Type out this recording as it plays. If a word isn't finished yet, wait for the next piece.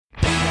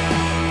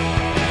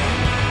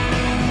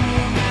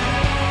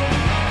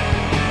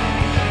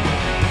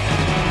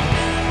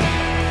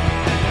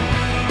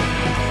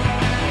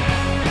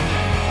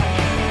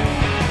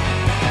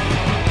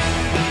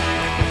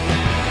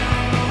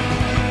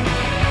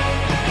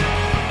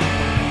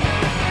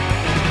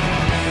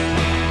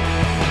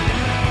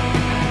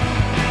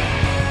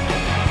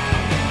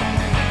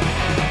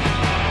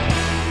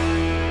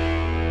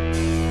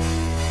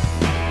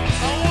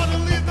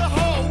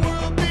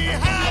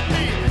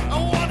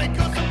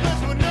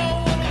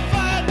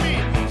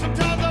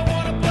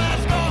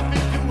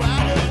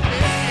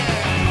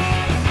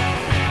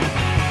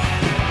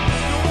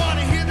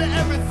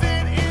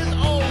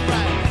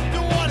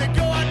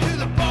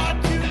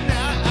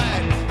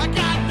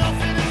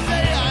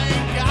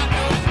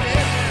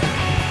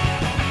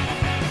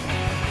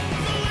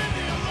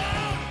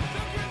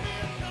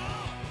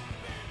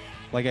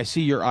Like I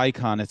see your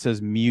icon, it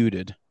says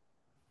muted. Are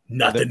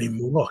Not there?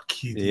 anymore,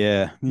 kitty.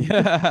 Yeah.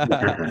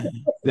 Yeah.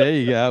 There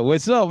you go.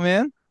 What's up,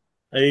 man?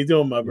 How you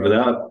doing, my What brother?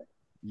 up?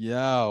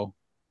 Yo.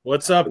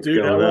 What's up, What's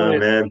dude? going How are on, you?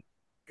 man?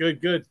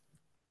 Good, good.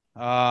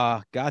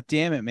 God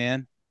damn it,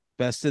 man.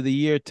 Best of the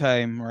year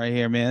time right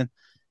here, man.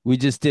 We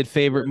just did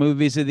favorite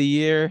movies of the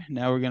year.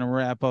 Now we're gonna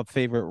wrap up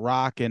favorite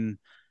rock and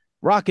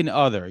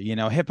other.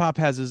 Hip hop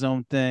has his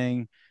own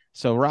thing.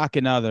 So rock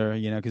and other,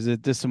 because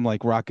there's some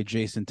like rock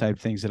adjacent type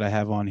things that I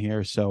have on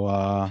here. So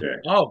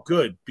Sure. Oh,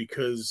 good,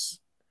 because,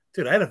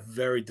 dude, I had a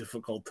very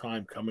difficult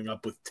time coming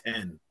up with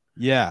 10.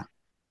 yeah.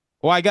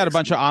 Well, I got a Like,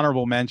 bunch of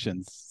honorable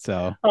mentions.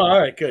 So oh, all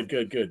right, good,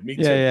 good, good. Me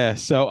yeah, too. yeah.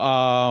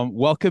 So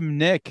welcome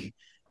Nick Hi.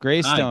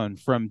 Greystone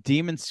from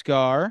Demon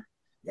Scar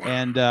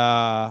and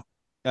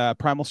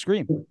Primal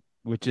Scream,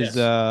 which is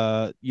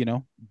Yes.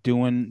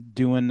 doing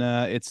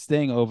its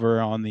thing over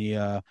on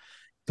the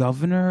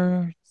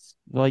governor,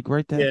 like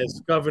right that.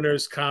 Yes,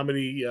 Governor's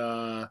Comedy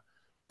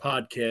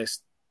podcast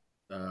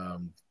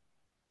um,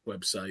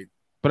 website.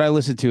 But I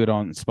listen to it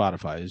on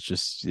Spotify.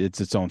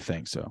 It's its own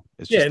thing, so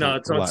it's Yeah, just no,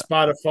 it's a on lot.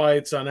 Spotify,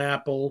 it's on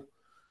Apple,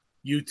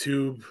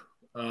 YouTube,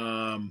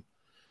 um,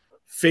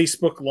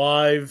 Facebook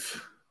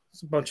Live.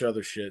 It's a bunch of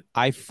other shit.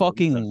 I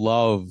fucking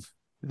love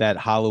that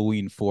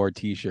Halloween 4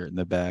 T-shirt in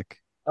the back.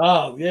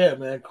 Oh yeah,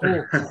 man,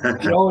 cool.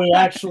 Joey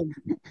actually,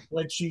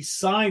 when she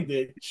signed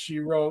it, she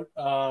wrote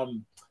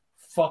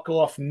 "fuck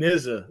off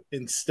NZA"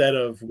 instead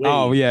of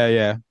Oh Wade. yeah,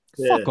 yeah.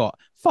 Yeah,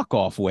 Fuck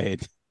off,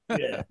 Wade.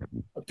 yeah,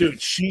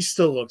 dude, she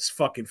still looks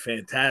fucking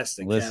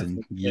fantastic,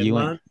 Listen, Kathleen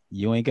Kinmont.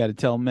 you ain't got to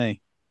tell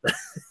me.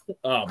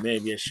 Oh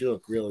man, yeah, she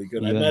looked really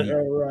good. I met You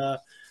her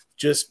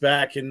just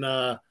back in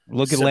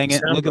look at Langan.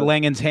 Look at September.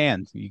 Langan's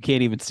hand. You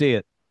can't even see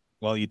it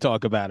while you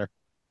talk about her.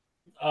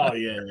 Oh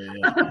yeah, yeah,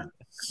 yeah.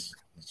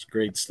 It's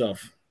great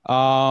stuff.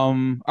 All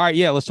right,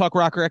 yeah, let's talk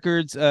rock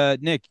records.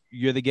 Nick,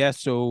 you're the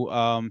guest,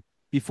 so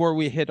before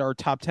we hit our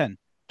top 10,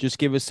 just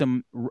give us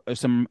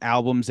some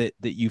albums that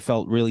you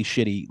felt really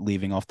shitty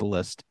leaving off the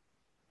list.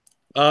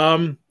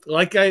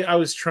 Like I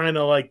was trying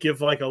to like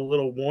give like a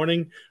little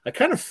warning. I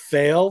kind of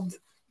failed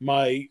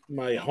my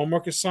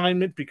homework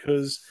assignment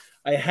because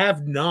I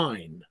have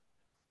nine,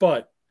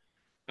 but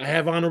I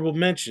have honorable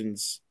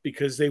mentions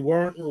because they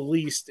weren't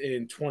released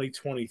in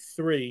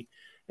 2023.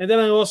 And then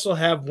I also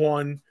have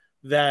one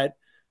that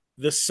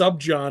the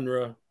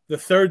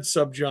third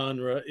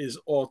subgenre is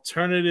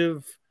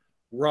alternative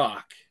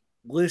rock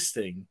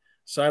listing.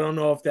 So I don't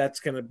know if that's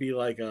going to be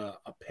like a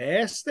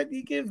pass that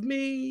you give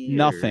me or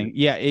Nothing.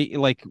 Yeah,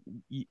 like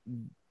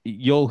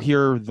you'll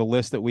hear the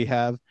list that we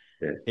have.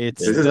 Yeah.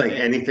 It's This is like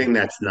anything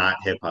that's not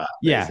hip hop,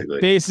 yeah,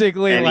 basically.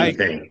 basically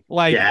Anything.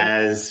 like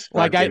Jazz,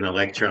 like I fucking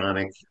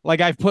electronic.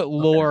 like I've put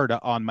Lord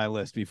on my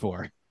list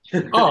before.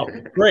 oh,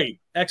 great,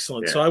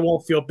 excellent. So Yeah. I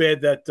won't feel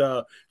bad that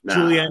Nah.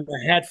 Juliana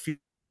Hatfield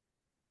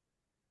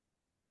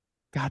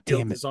God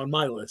damn it. is on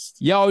my list.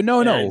 Yo,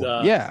 no, And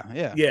no. Yeah,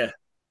 yeah. yeah,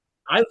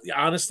 I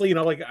honestly,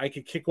 like I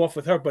could kick off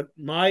with her, but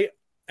my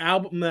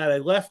album that I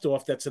left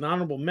off that's an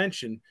honorable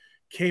mention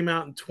came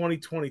out in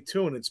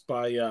 2022, and it's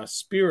by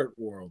Spirit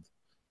World.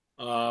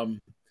 Um,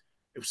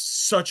 it was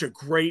such a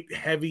great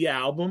heavy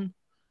album,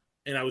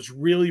 and I was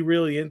really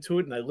really into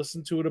it, and I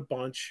listened to it a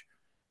bunch.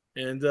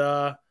 And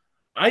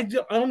I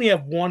only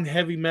have one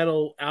heavy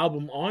metal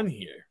album on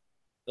here.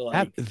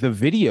 Like, The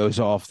videos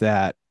off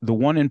that, the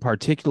one in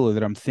particular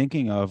that I'm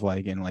thinking of,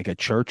 like in like a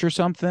church or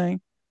something,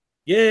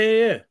 yeah,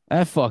 yeah, yeah.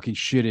 that fucking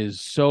shit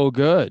is so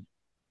good.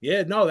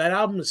 Yeah, no, that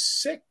album is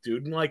sick,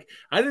 dude. And like,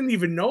 I didn't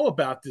even know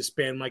about this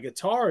band. My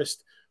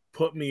guitarist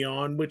put me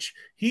on, which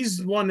he's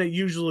the one that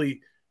usually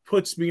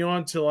puts me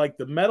on to like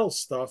the metal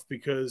stuff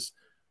because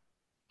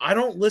I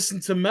don't listen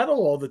to metal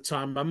all the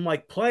time. I'm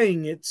like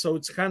playing it, so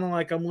it's kind of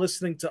like I'm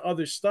listening to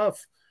other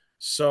stuff.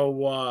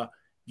 So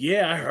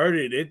yeah, I heard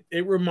it.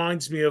 It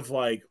reminds me of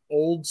like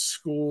old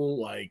school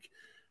like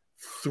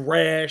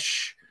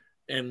thrash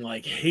and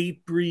like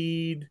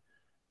Hatebreed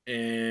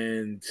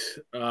and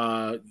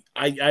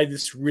I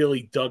just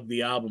really dug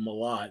the album a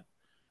lot.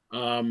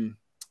 Um,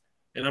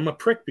 and I'm a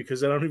prick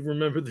because I don't even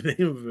remember the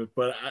name of it,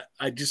 but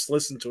I just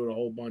listened to it a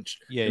whole bunch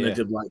Yeah, and I yeah.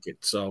 did like it.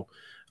 So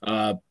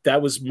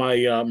that was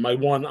my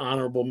one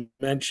honorable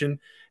mention,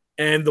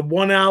 and the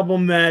one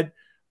album that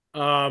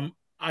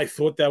I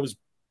thought that was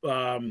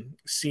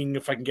seeing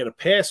if I can get a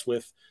pass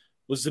with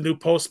was the new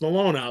Post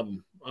Malone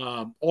album,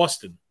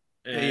 Austin,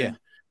 Yeah,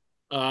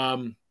 yeah.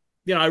 and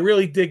I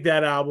really dig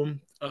that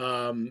album.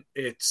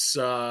 It's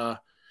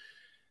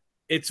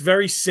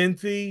very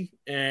synthy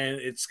and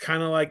it's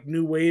kind of like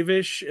new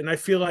wave-ish, and I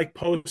feel like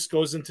Post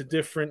goes into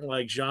different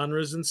like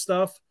genres and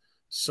stuff.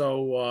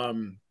 So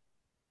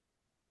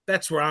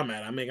that's where I'm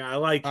at. I mean, I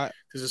like I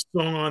there's a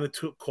song on it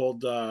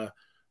called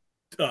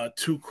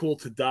 "Too Cool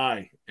to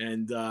Die,"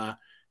 and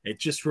it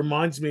just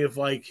reminds me of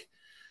like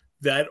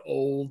that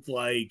old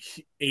like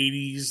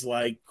 '80s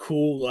like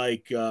cool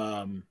like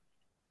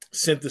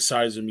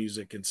synthesizer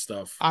music and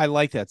stuff. I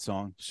like that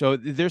song. So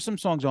there's some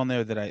songs on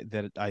there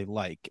that I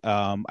like.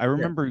 I Yeah.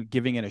 remember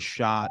giving it a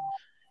shot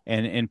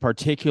And in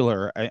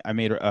particular, I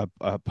made a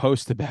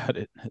post about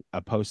it,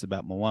 a post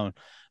about Malone,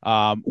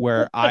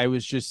 where I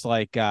was just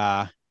like,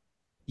 I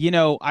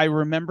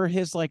remember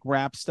his like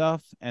rap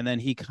stuff, and then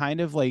he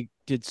kind of like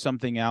did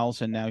something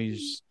else, and now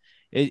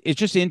it's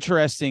just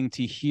interesting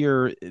to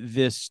hear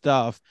this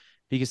stuff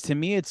because to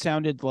me it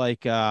sounded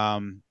like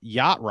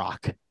yacht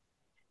rock.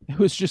 It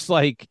was just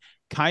like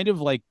kind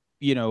of like,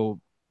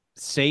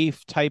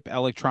 safe type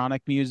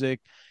electronic music,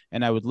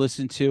 and I would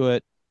listen to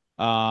it.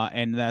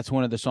 And that's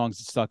one of the songs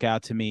that stuck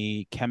out to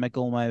me.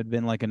 Chemical might have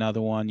been like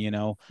another one.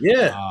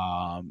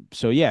 Yeah.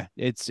 So yeah,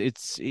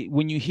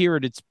 when you hear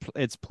it,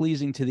 it's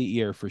pleasing to the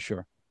ear for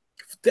sure.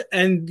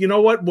 And you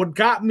know what? What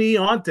got me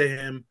onto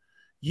him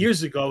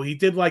years ago, he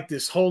did like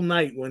this whole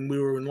night when we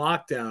were in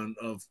lockdown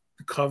of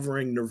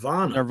covering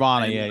Nirvana.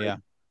 Nirvana, And yeah, like, yeah.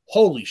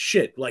 holy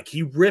shit. Like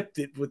he ripped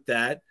it with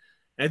that.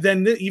 And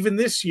then even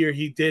this year,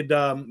 he did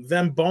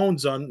Them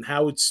Bones on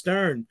Howard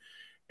Stern.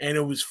 And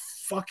it was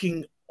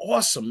fucking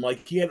awesome.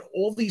 Like he had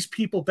all these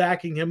people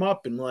backing him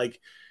up. And like,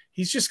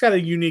 he's just got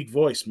a unique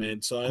voice,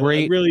 man. So I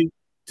Great, really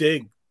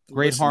dig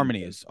great listening to him.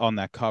 harmonies on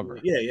that cover.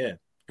 Yeah, yeah.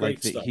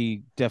 Like Great stuff.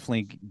 he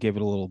definitely gave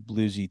it a little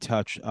bluesy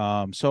touch.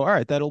 So all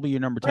right, that'll be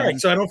your number All right. 10.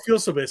 So I don't feel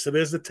so bad. So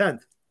there's the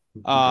 10th.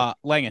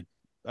 Langan,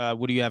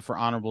 what do you have for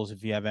honorables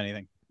if you have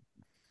anything?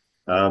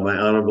 My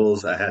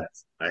honorables, I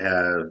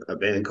have a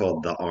band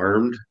called The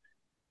Armed,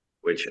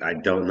 which I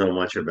don't know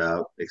much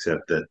about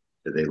except that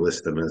they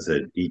list them as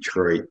a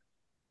Detroit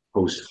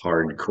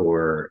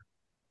post-hardcore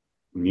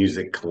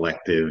music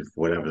collective,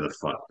 whatever the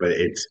fuck. But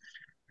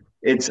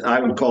it's I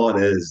would call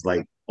it as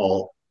like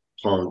alt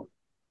punk,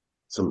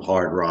 some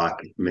hard rock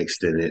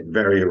mixed in it.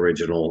 Very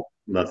original,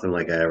 nothing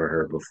like I ever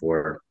heard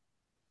before.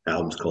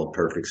 Album's called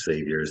Perfect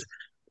Saviors.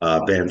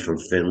 Band from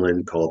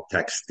Finland called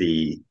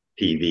Texti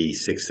PV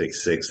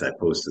 666. I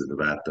posted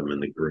about them in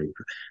the group.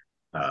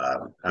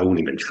 I won't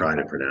even try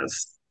to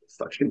pronounce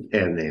the fucking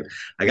band name.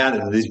 I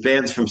got these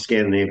bands from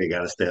Scandinavia.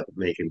 Got to start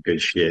making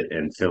good shit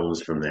and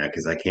films from that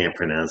because I can't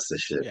pronounce the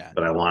shit, Yeah,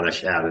 but I want to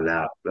shout it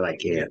out, but I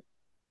yeah. can't.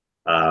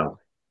 Uh,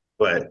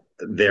 but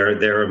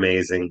they're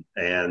amazing,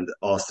 and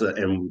also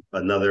and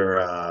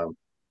another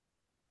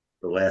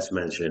the last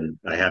mention,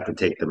 I have to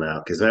take them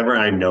out because whenever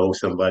I know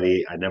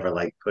somebody, I never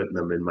like putting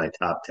them in my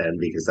top 10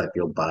 because I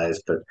feel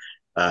biased.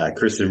 But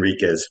Chris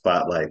Enriquez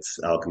spotlights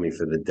Alchemy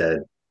for the Dead.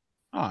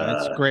 Oh,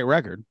 it's a Uh, great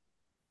record.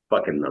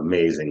 Fucking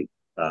amazing.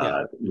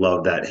 Yeah,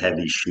 Love that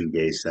heavy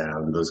shoegaze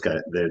sound. Those guys,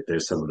 they're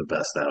some of the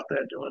best out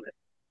there doing it.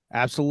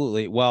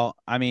 absolutely. Well,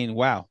 I mean,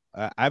 wow,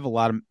 I have a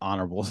lot of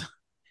honorables.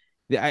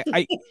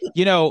 I,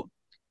 you know,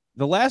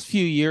 the last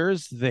few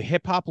years, the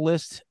hip hop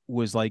list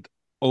was like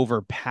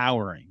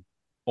overpowering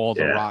all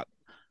the Yeah, rock.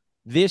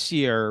 This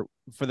year,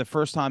 for the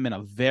first time in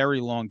a very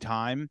long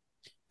time,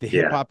 the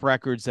hip yeah. hop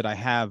records that I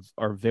have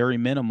are very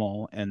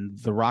minimal, and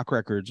the rock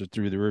records are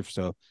through the roof.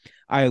 So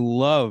I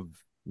love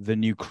the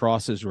new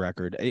Crosses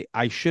record.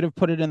 I should have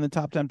put it in the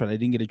top 10, but I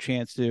didn't get a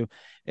chance to.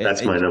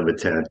 That's my number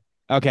 10.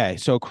 Okay,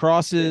 so Yeah.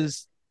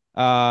 Crosses,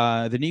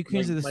 the new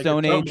Queens of the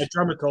Stone My Age.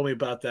 drummer told me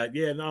about that.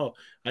 Yeah, no,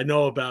 I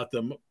know about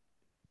them.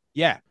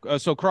 Yeah,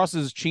 so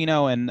Crosses,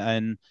 Chino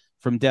and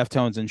from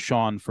Deftones and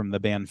Sean from the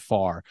band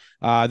Far.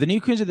 The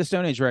new Queens of the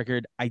Stone Age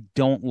record I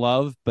don't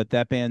love, but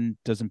that band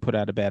doesn't put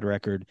out a bad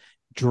record.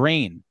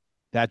 Drain,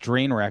 that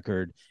Drain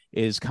record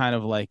is kind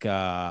of like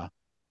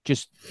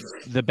just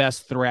the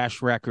best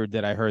thrash record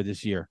that I heard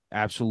this year.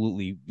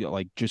 Absolutely,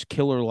 like just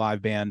killer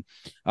live band.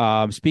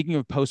 Speaking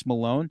of Post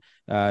Malone,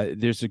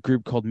 there's a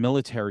group called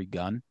Military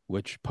Gun,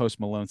 which Post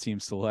Malone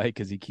seems to like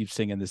because he keeps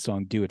singing the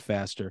song "Do It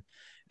Faster."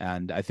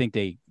 And I think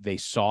they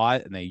saw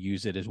it and they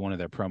use it as one of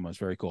their promos.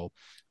 Very cool.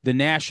 The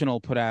National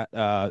put out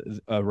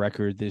a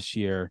record this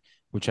year,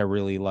 which I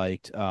really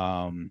liked.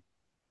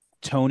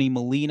 Tony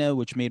Molina,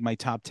 which made my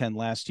top 10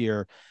 last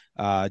year,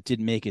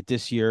 didn't make it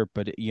this year,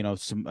 but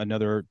some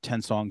another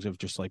 10 songs of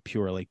just like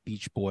pure like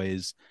Beach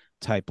Boys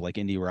type like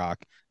indie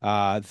rock.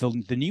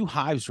 The new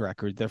Hives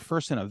record, their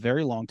first in a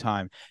very long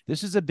time.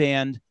 This is a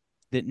band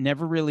that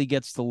never really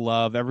gets the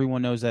love.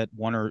 Everyone knows that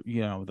one or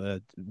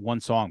the one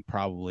song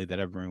probably that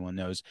everyone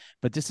knows,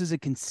 but this is a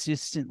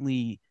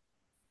consistently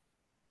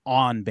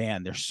on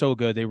band. They're so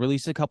good. They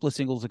released a couple of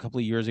singles a couple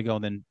of years ago,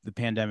 and then the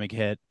pandemic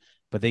hit.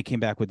 But they came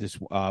back with this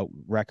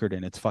record,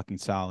 and it's fucking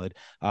solid.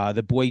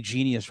 The Boy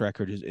Genius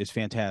record is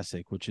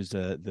fantastic, which is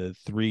the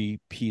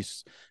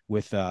 3-piece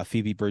with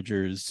Phoebe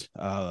Bridgers,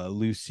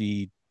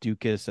 Lucy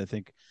Dukas, I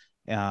think,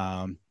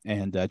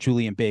 and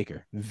Julian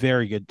Baker.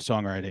 Very good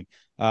songwriting.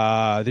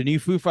 The new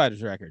Foo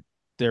Fighters record,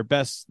 their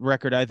best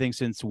record, I think,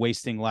 since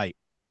Wasting Light.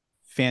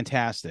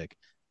 Fantastic.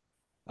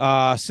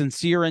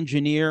 Sincere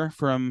Engineer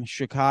from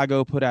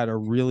Chicago put out a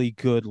really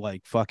good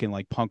like fucking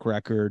like punk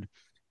record.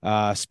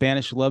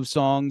 Spanish Love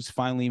Songs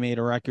finally made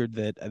a record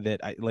that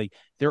I like.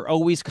 They're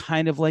always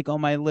kind of like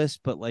on my list,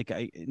 but like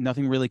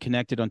nothing really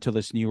connected until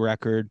this new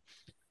record.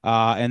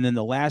 And then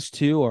the last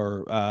two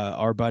are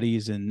our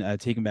buddies and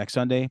Taking Back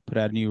Sunday put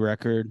out a new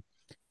record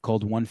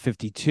called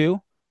 152.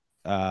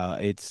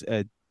 It's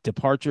a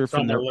departure It's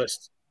on from my their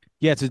list.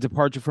 Yeah, it's a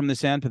departure from the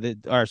sound, but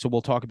all right, so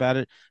we'll talk about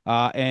it.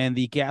 And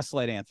the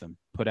Gaslight Anthem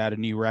put out a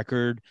new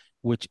record,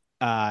 which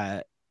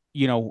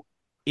you know,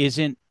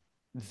 isn't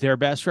their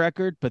best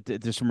record, but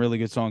there's some really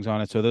good songs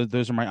on it. So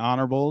those are my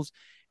honorables.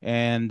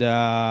 And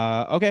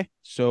okay,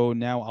 so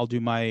now I'll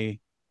do my.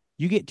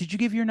 You get? Did you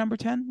give your number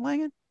 10,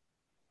 Langan?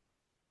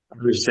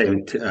 I was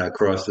saying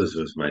Crosses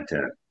was my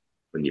 10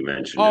 when you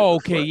mentioned it Oh,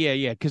 okay, before. yeah,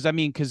 yeah.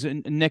 Because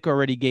Nick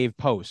already gave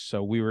posts,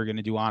 so we were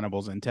gonna do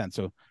honorables and 10.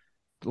 So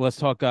let's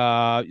talk.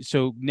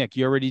 So Nick,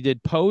 you already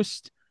did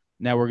post.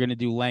 Now we're gonna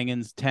do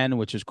Langan's 10,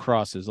 which is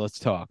crosses. Let's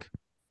talk.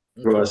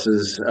 Okay.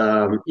 Crosses,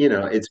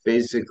 it's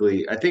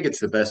basically, I think it's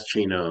the best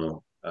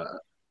Chino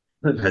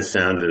has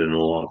sounded in a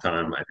long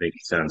time. I think he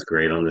sounds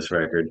great on this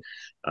record.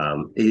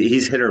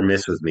 He's hit or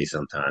miss with me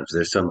sometimes.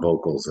 There's some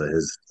vocals of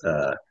his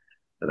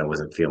that I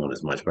wasn't feeling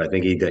as much, but I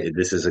think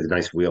this is a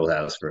nice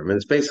wheelhouse for him. And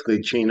it's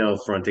basically Chino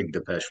fronting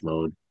Depeche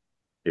Mode.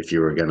 If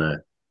you were gonna,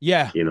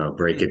 Yeah.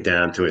 break it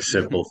down to a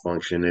simple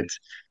function,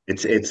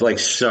 it's like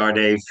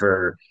Sade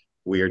for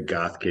weird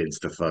goth kids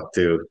to fuck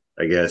to,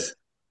 I guess.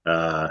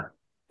 Uh,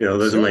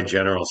 those are my Sure.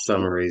 general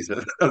summaries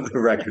of the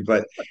record,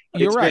 but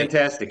You're it's right.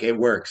 fantastic. It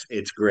works.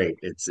 It's great.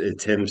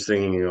 It's him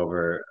singing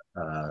over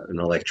an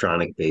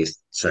electronic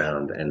based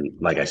sound, and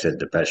like I said,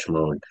 Depeche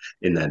Mode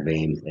in that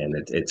vein, and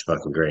it's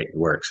fucking great. It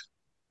works.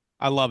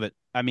 I love it.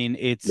 I mean,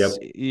 it's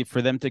Yep.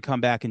 for them to come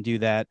back and do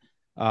that.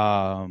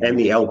 And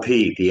the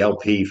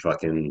LP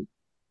fucking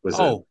was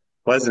a Oh,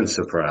 pleasant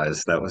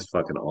surprise. That was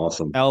fucking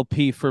awesome.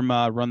 LP from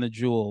Run the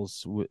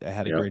Jewels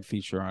had a Yep. great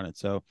feature on it.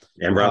 So,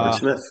 And Robert uh,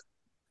 Smith.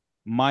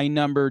 my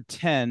number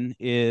 10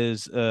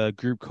 is a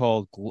group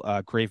called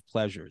Grave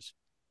Pleasures.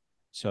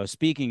 So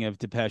speaking of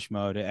Depeche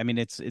Mode, I mean,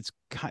 it's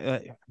kind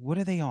of, what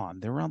are they on?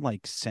 They're on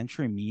like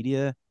Century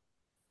Media.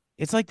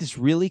 It's like this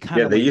really kind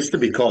Yeah, of they like used to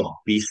be called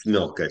Beast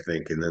Milk, I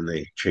think, and then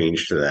they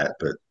changed to that.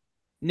 But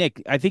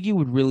Nick. I think you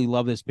would really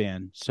love this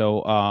band.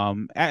 So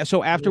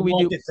so after We'll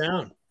we mark do, it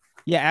down.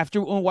 yeah,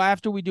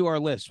 after we do our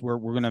list, we're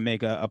gonna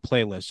make a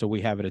playlist so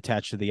we have it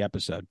attached to the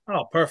episode.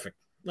 Oh, perfect.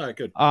 All right,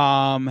 good.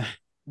 Um,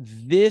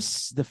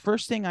 the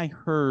first thing I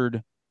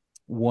heard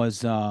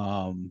was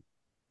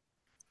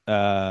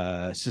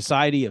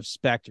Society of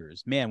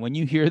Spectres. Man, when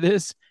you hear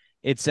this,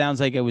 it sounds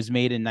like it was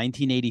made in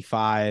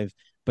 1985,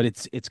 but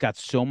it's got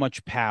so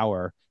much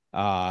power.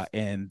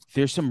 And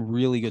there's some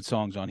really good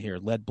songs on here.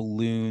 Lead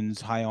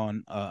Balloons, High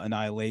on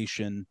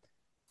Annihilation,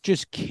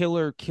 just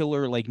killer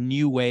like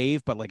new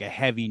wave, but like a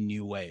heavy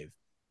new wave.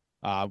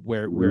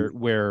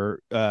 Where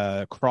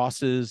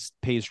Crosses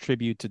pays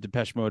tribute to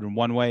Depeche Mode in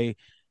one way.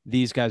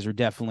 These guys are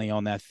definitely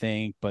on that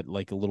thing, but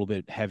like a little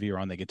bit heavier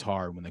on the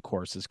guitar when the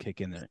choruses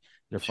kick in.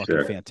 They're fucking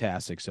sure.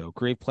 fantastic. So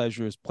Great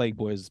Pleasures, Plague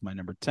Boys is my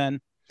number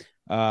 10.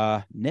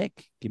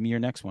 Nick, give me your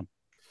next one.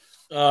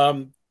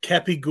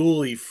 Kepi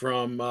Gooley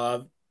from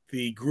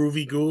the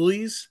Groovy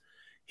Ghoulies.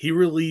 He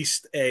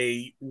released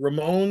a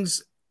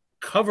Ramones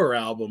cover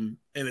album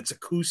and it's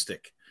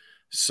acoustic.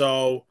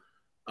 So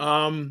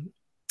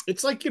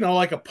it's like,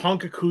 like a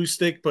punk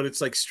acoustic, but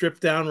it's like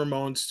stripped down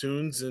Ramones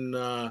tunes. And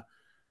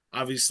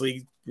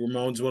obviously,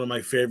 Ramones, one of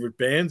my favorite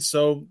bands.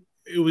 So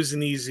it was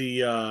an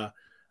easy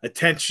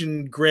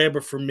attention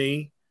grabber for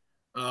me.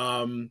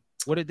 Um,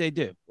 What did they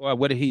do?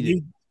 What did he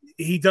do?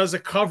 he does a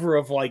cover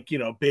of like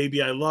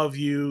Baby I Love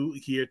You,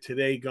 Here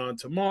Today Gone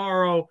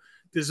Tomorrow.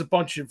 There's a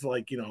bunch of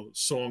like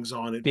songs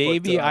on it, but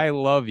Baby, I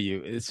love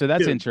you. So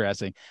that's dude,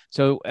 interesting.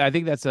 So I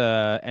think that's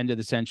end of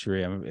the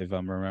century, if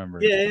I'm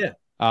remembering. yeah,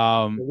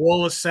 Um, the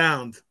Wall of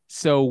Sound.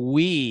 so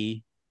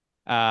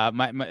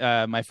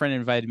my friend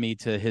invited me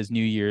to his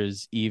New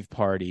Year's Eve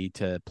party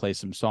to play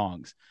some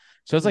songs.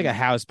 So it's like a Hmm.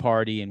 house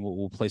party, and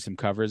we'll play some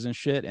covers and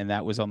shit. And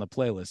that was on the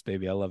playlist.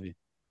 Baby, I love you.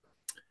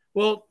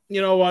 Well,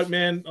 you know what,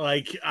 man?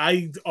 Like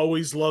I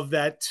always love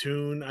that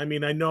tune. I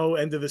mean, I know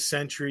End of the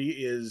Century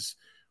is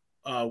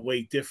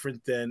way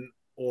different than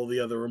all the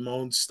other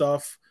Ramones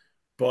stuff,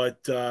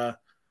 but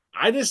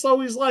I just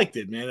always liked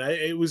it, man.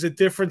 It was a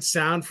different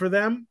sound for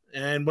them,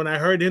 and when I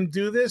heard him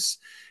do this,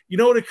 you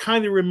know what it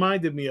kind of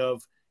reminded me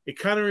of? It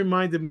kind of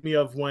reminded me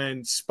of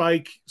when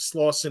Spike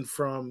Slauson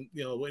from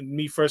when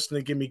Me First and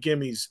the Gimme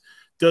Gimmes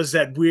does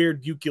that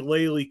weird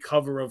ukulele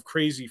cover of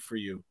Crazy for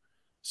You.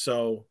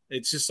 So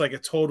it's just like a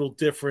total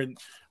different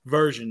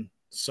version.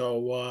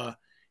 So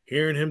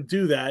hearing him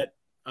do that,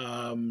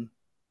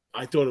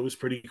 I thought it was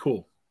pretty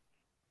cool.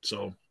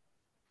 So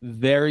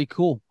Very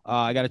cool.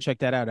 I got to check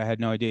that out. I had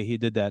no idea he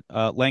did that.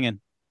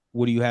 Langan,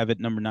 what do you have at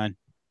number 9?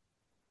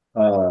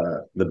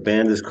 The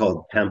band is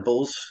called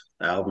Temples.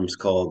 The album's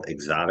called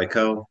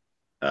Exotico.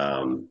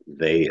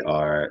 They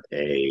are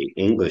a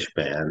English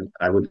band.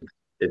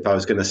 If I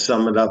was going to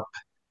sum it up,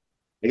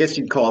 I guess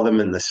you'd call them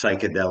in the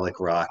psychedelic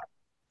rock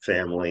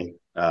family.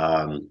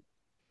 A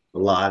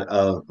lot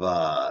of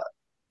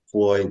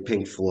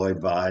Pink Floyd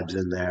vibes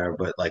in there,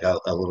 but like a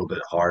little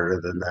bit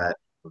harder than that.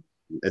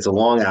 It's a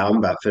long album,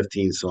 about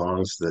 15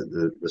 songs.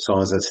 The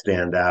songs that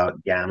stand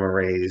out: Gamma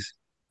Rays,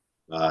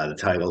 the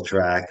title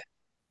track,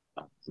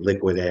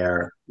 Liquid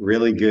Air,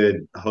 really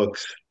good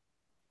hooks,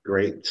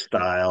 great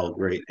style,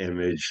 great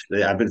image.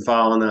 I've been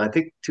following them. I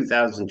think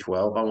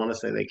 2012, I want to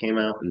say they came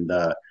out, and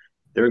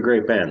they're a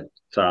great band.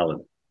 Solid.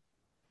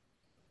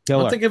 I don't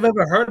Killer. think I've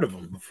ever heard of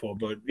them before,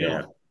 but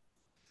Yeah.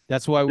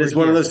 That's why we're It's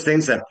one of here. those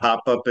things that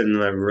pop up in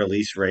the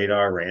release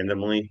radar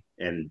randomly,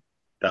 and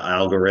the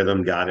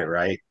algorithm got it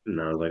right. And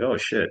I was like, oh,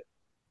 shit.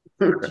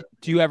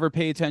 Do you ever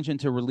pay attention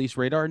to release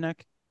radar,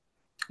 Nick?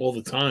 all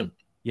the time.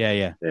 Yeah,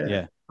 yeah, Yeah.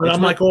 yeah. But It's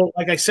I'm re- like, oh,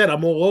 like I said,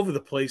 I'm all over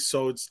the place.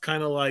 So it's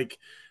kind of like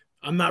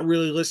I'm not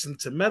really listening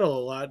to metal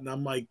a lot, and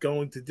I'm like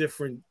going to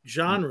different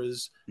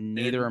genres.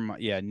 neither And am I.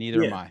 Yeah,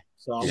 neither am yeah, I.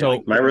 so I'm Yeah. like,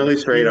 So My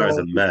release seeing radar is all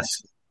a the different mess,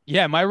 stuff.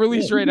 yeah, my Yeah,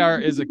 release radar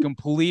is a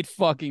complete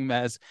fucking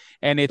mess.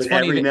 And but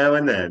every now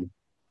and then,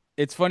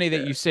 it's funny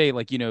that yeah. you say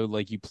like,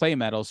 like you play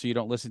metal, so you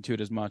don't listen to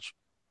it as much.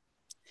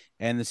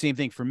 And the same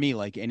thing for me,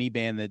 like any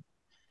band that,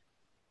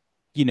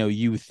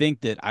 you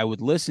think that I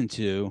would listen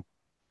to,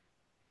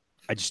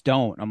 I just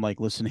don't. I'm like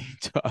listening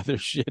to other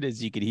shit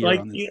as you could hear like,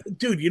 on the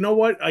dude, you know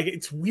what?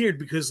 It's weird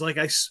because like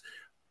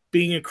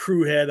being a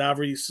crew head,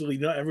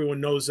 obviously,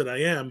 everyone knows that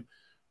I am.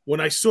 When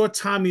I saw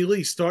Tommy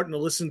Lee starting to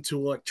listen to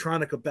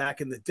electronica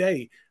back in the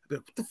day, I'd be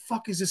like, what the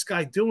fuck is this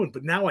guy doing?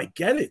 But now I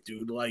get it,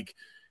 dude. Like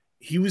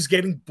he was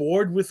getting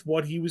bored with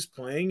what he was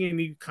playing and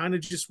he kind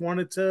of just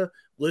wanted to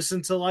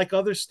listen to like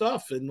other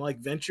stuff and like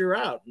venture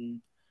out.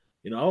 And,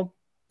 you know,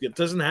 it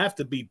doesn't have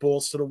to be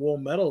balls to the wall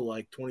metal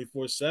like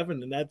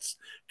 24/7. And that's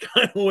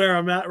kind of where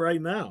I'm at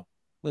right now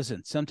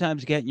Listen,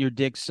 sometimes getting your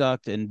dick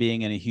sucked and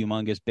being in a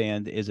humongous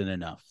band isn't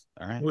enough.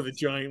 All right. with a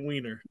giant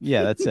wiener.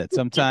 Yeah, that's it. It's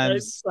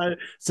Sometimes, not all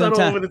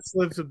sometimes, what it's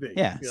lived to be.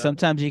 yeah, You know?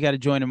 sometimes you got to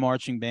join a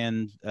marching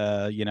band,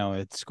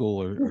 at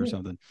school or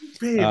something.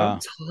 Babe, I'm Uh,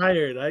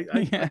 tired.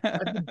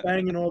 I've been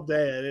banging all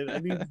day. I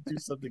need to do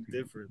something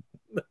different.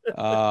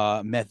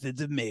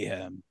 Methods of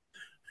Mayhem.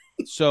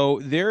 So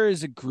there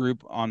is a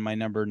group on my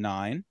number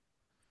 9.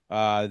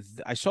 I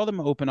saw them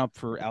open up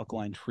for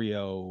Alkaline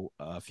Trio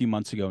a few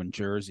months ago in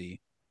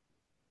Jersey,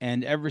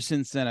 and ever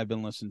since then I've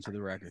been listening to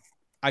the record.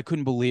 I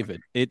couldn't believe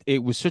it.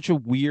 It was such a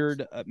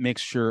weird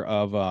mixture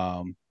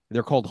of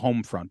they're called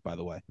Homefront, by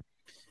the way.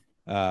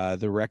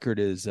 The record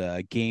is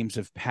Games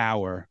of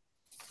Power.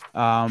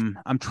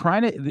 I'm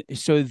trying to.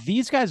 So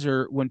these guys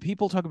are, when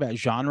people talk about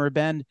genre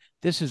bend,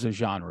 this is a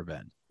genre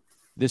bend.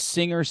 The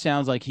singer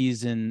sounds like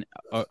he's in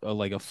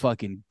like a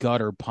fucking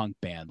gutter punk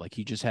band. Like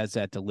he just has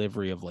that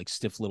delivery of like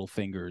stiff little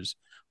fingers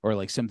or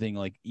like something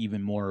like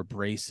even more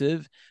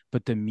abrasive.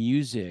 But the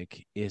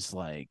music is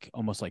like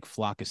almost like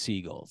Flock of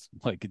Seagulls.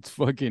 Like it's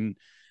fucking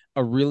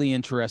a really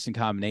interesting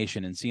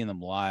combination. And seeing them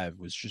live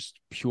was just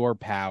pure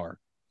power.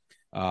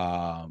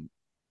 Um,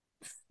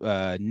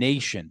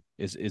 Nation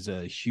is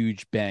a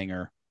huge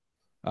banger.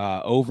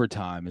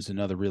 Overtime is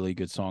another really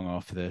good song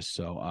off of this,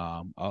 so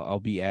I'll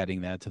be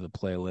adding that to the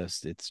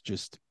playlist. It's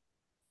just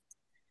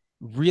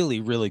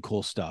really really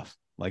cool stuff.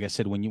 Like I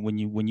said, when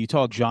you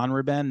talk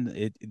genre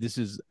bend, this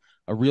is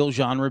a real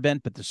genre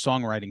bend, but the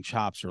songwriting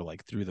chops are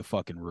like through the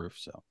fucking roof.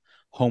 So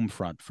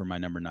Homefront for my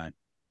number 9.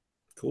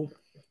 Cool.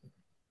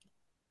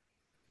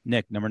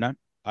 Nick, number 9,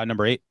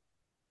 number 8.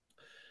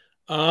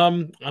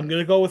 I'm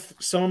gonna go with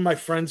some of my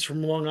friends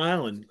from Long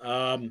Island.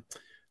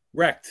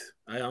 Wrecked.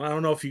 I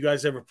don't know if you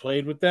guys ever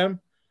played with them.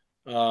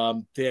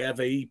 They have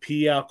a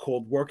EP out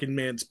called Working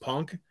Man's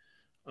Punk.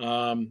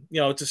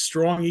 It's a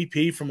strong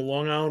EP from a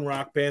Long Island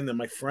rock band. They're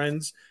my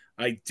friends.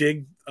 I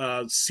dig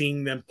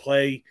seeing them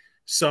play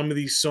some of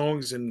these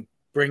songs and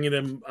bringing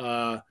them.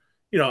 I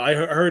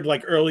heard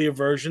like earlier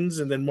versions,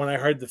 and then when I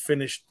heard the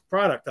finished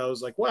product, I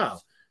was like, wow,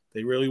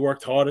 they really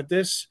worked hard at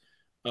this.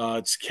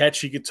 It's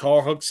catchy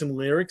guitar hooks and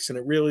lyrics, and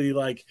it really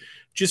like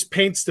just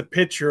paints the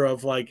picture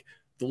of like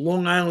the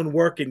Long Island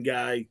working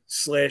guy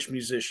slash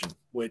musician,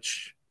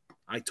 which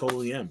I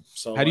totally am.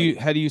 So How do like you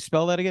how do you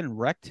spell that again?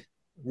 Wrecked?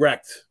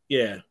 wrecked,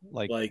 yeah,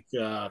 Like like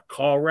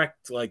car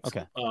wrecked, like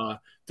okay,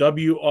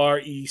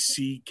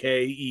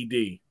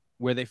 WRECKED.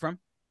 where are they from?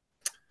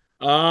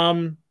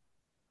 Um,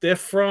 they're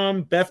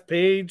from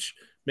Bethpage,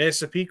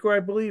 Massapequa, I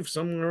believe,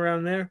 somewhere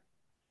around there.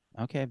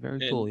 Okay, very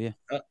And cool. Yeah,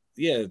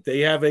 yeah,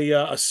 they have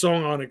a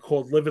song on it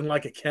called "Living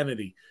Like a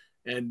Kennedy,"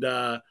 and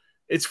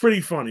it's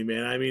pretty funny,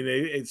 man. I mean,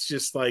 it's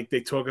just like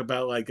they talk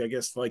about like I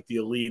guess like the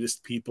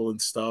elitist people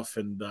and stuff,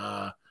 and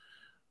I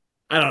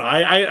don't know.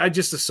 I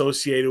just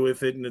associated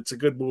with it, and it's a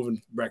good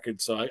moving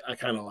record, so I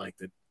kind of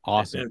liked it. And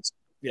awesome. it's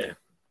yeah,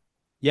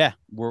 Yeah,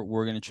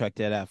 we're gonna check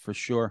that out for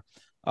sure.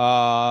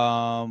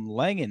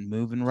 Langan,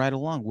 moving right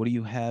along. What do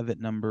you have at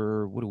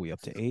number? What are we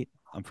up to, 8?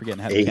 I'm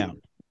forgetting how to eight. count.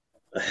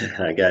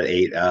 I got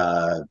 8.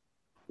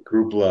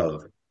 Group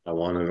Love. I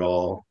want it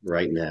all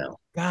right now.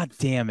 God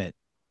damn it!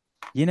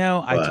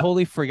 I But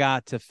totally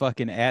forgot to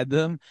fucking add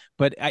them.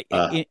 But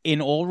uh,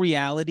 in all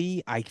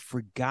reality, I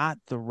forgot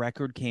the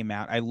record came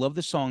out. I love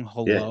the song yeah,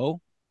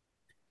 "Hello,"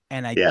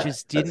 and I yeah,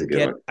 just that's a didn't good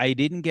get one. I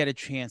didn't get a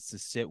chance to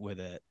sit with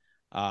it.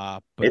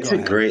 But go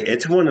ahead.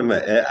 It's one of my,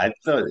 I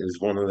thought it was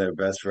one of their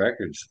best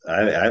records.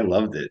 I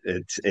loved it.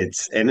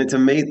 And it's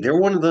amazing. They're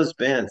one of those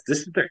bands. This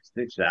is their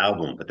 6th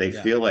album, but they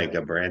Yeah. feel like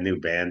a brand new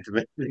band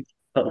to me.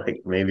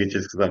 Like maybe it's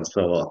just because I'm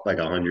still like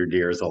 100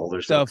 years old or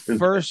The something.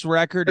 first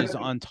record is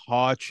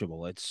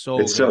untouchable. It's so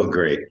It's so good.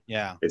 great.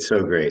 Yeah. It's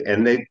so great.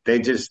 And they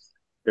just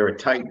they're a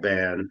tight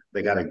band.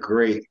 They got a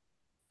great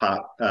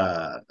pop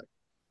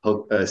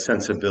hook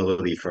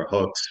sensibility for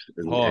hooks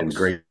and Hooks.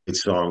 great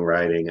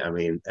songwriting. I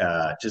mean,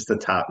 just a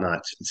top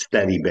notch,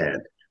 steady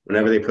band.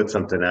 Whenever Yeah. they put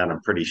something out,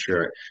 I'm pretty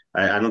sure.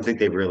 I don't think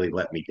they've really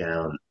let me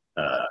down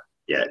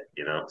yet.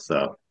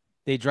 So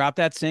They dropped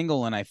that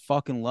single and I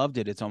fucking loved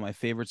it. It's on my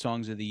favorite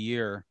songs of the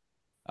year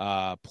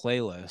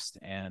playlist,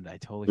 and I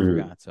totally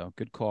mm. forgot. So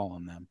good call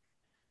on them.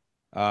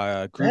 I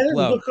had Group to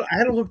Love.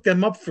 look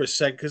them up for a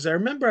sec because I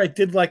remember I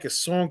did like a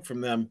song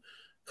from them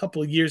a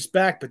couple of years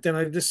back, but then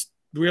I just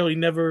really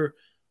never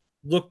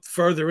looked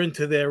further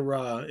into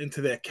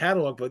their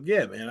catalog. But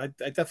yeah, man,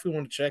 I definitely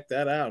want to check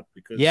that out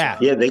because Yeah.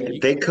 Yeah, You,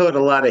 they caught a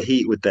lot of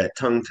heat with that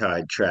tongue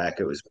tied track.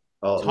 It was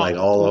tongue, like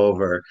all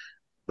over,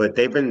 but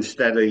they've been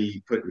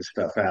steadily putting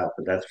stuff out.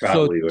 But that's so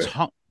probably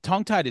where.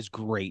 tongue tied is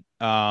great.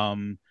 Oh,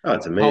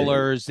 it's amazing.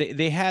 Colors.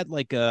 They had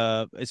like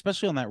a,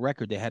 especially on that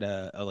record, they had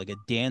a like a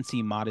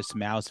dancey Modest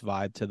Mouse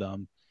vibe to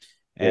them.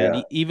 And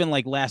Yeah. even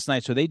like last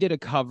night, so they did a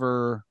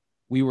cover.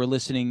 We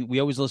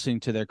always listening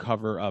to their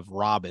cover of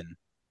Robin,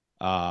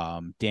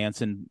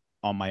 dancing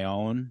on my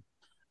own.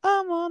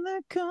 I'm on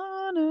the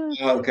corner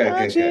Okay. Okay. Okay.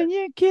 watching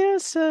you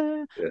kiss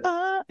her.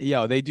 Yeah.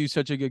 Yo, they do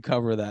such a good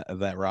cover of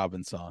that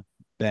Robin song.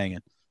 Banging.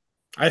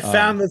 I Uh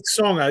found the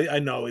song. I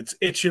know it's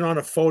itching on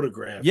a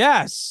photograph.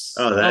 yes.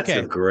 Oh, that's a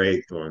Okay.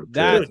 great one too.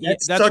 That Dude,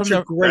 that's that's from such a the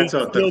That's great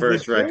off the feel good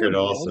first record tune,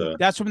 man. also.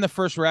 that's from the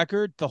first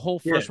record. The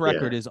whole Yeah, first Yeah.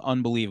 record is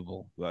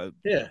unbelievable. yeah.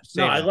 No,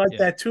 Save I that. like Yeah.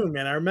 that tune,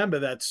 man. I remember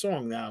that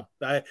song now.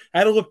 I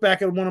had to look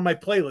back at one of my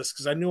playlists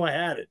because I knew I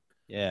had it.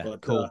 Yeah.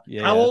 But Cool.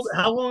 Yeah, that's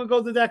how long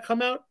ago did that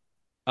come out?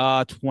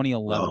 Oh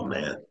 2011.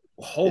 man.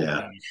 Yeah.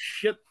 Holy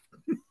shit.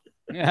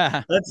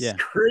 Yeah. That's Yeah.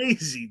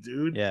 crazy,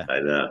 dude. Yeah. I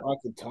know.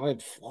 Fucking time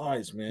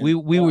flies, We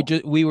man. we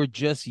were Wow.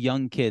 just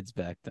young kids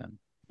back then,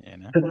 you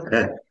know.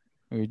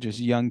 We were just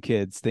young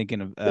kids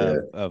thinking of Yeah.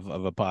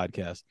 a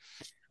podcast.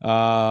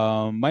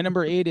 My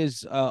number 8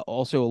 is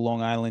also a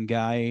Long Island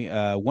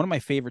guy, one of my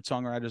favorite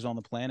songwriters on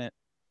the planet.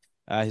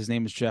 His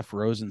name is Jeff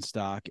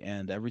Rosenstock,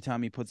 and every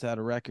time he puts out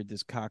a record,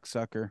 this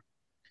cocksucker,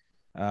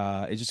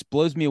 it just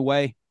blows me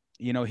away.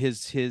 You know,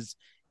 his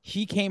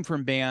he came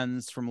from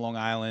bands from Long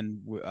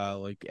Island,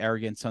 like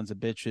Arrogant Sons of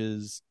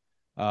Bitches.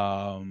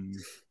 Um,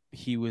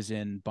 he was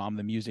in Bomb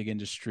the Music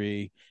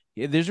Industry.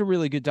 Yeah, there's a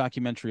really good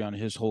documentary on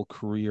his whole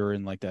career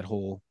and like that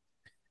whole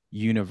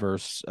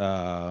universe.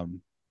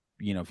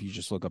 If you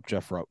just look up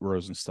Jeff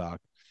Rosenstock.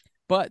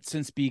 But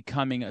since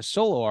becoming a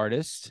solo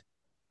artist,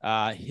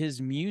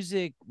 his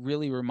music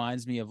really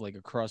reminds me of like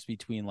a cross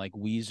between like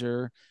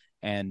Weezer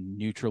and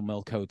Neutral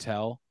Milk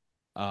Hotel.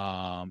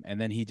 And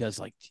then he does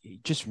like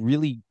just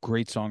really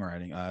great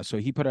songwriting. So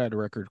he put out a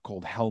record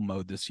called Hell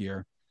Mode this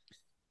year.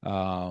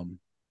 Um,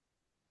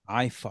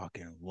 I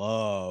fucking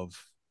love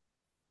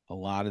a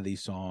lot of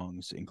these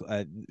songs.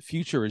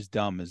 Future is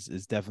Dumb is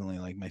definitely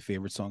like my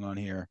favorite song on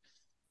here.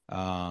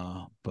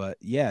 But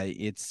yeah,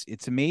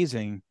 it's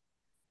amazing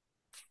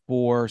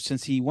for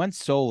since he went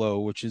solo,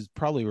 which is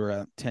probably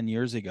around 10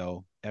 years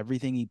ago,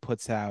 everything he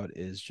puts out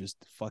is just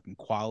fucking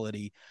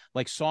quality,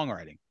 like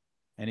songwriting.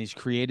 And he's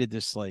created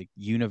this like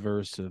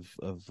universe of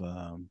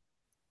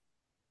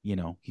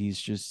he's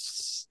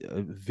just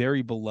a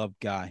very beloved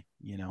guy,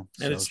 you know.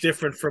 And So it's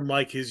different from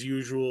like his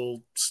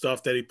usual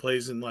stuff that he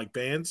plays in like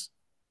bands.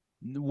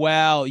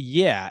 well,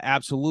 yeah,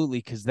 absolutely,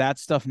 because that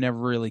stuff never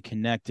really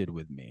connected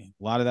with me.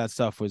 A lot of that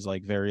stuff was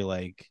like very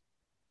like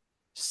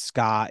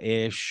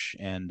ska-ish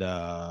and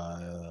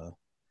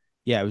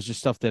yeah, it was just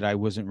stuff that I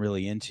wasn't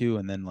really into.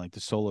 And then like the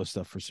solo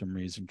stuff for some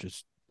reason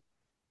just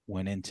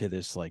went into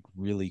this like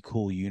really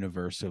cool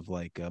universe of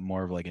like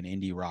more of like an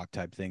indie rock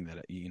type thing that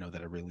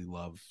I really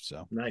love.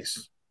 So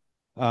Nice.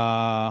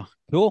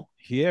 cool.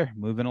 Here,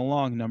 moving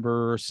along.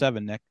 Number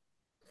 7, Nick.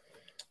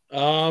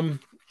 Um,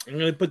 I'm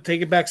gonna put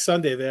Take It Back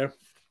Sunday there.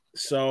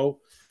 So,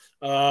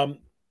 um,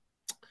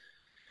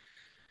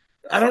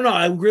 I don't know.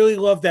 I really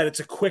love that. It's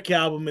a quick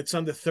album. It's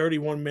under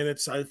 31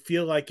 minutes. I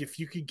feel like if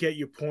you could get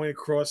your point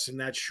across in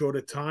that short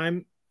a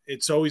time,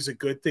 it's always a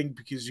good thing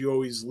because you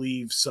always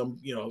leave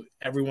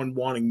everyone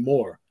wanting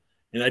more.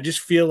 And I just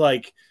feel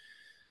like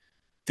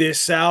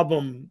this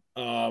album,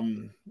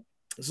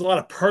 there's a lot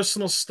of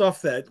personal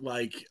stuff that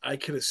like I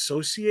could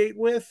associate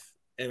with.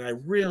 And I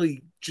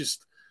really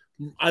just,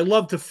 I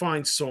love to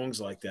find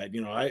songs like that.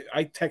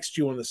 I text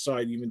you on the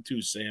side even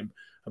too, Sam,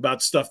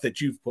 about stuff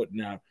that you've put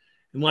out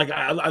and like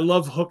I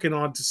love hooking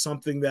on to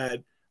something that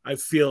I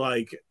feel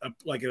like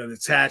an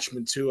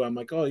attachment to. I'm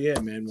like, oh yeah,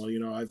 man.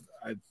 Well,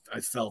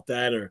 I've felt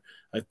that or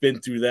I've been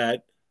through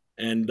that,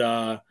 and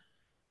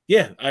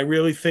yeah, I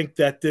really think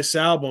that this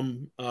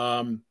album,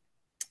 from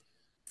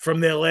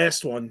their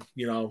last one,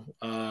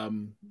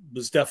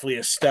 was definitely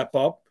a step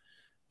up.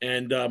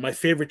 And my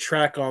favorite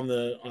track on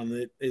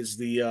the is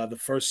the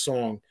first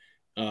song,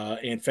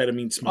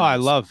 "Amphetamine Oh, I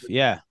Smiles." love,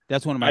 yeah,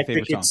 that's one of my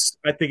favorite songs.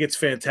 I think it's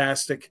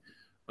fantastic.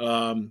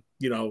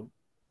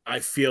 I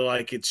feel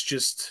like it's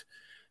just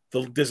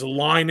there's a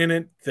line in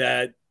it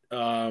that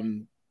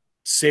um,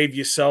 save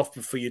yourself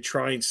before you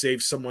try and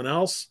save someone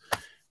else.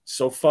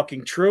 So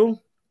fucking true.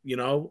 You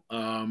know,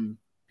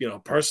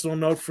 personal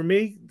note for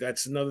me.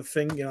 That's another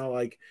thing.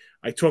 Like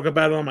I talk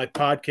about it on my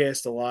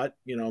podcast a lot.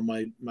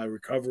 My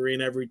recovery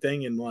and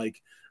everything, and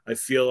like I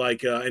feel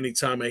like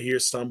anytime I hear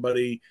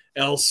somebody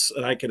else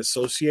that I can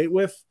associate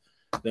with,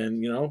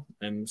 then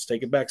and it's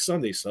Take It Back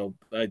Sunday. So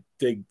I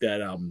dig that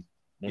album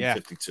Yeah.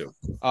 152.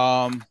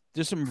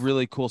 There's some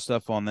really cool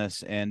stuff on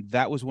this, and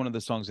that was one of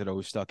the songs that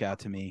always stuck out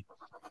to me.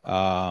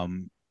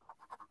 Um,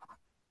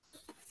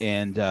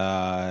 and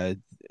I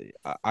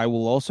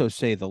will also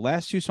say the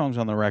last two songs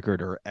on the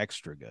record are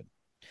extra good.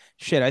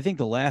 Shit, I think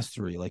the last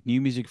three, like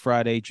New Music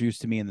Friday, Juice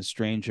to Me, and The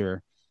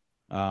Stranger,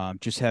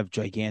 just have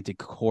gigantic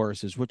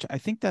choruses, which I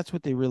think that's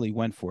what they really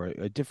went for,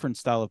 a different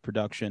style of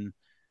production.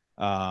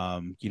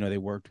 They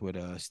worked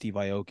with Steve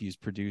Aoki's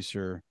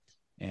producer,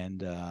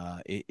 and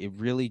it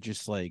really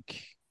just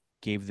like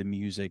gave the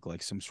music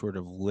like some sort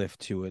of lift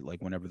to it,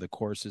 like whenever the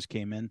choruses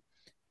came in.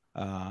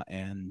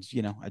 And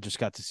I just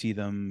got to see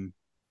them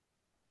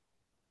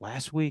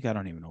last week. I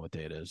don't even know what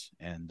day it is,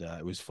 and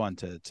it was fun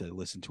to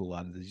listen to a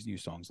lot of these new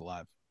songs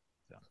live.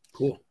 So,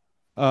 Cool.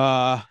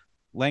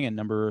 Langan,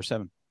 number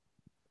 7.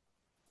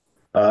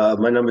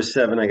 My number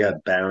 7, I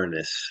got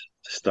Baroness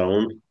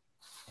Stone.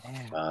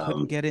 Yeah, couldn't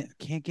Um, get it.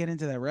 Can't get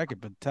into that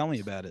record, but tell me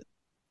about it.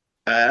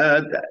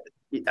 uh,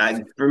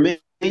 for me,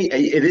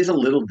 it is a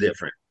little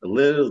different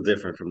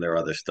from their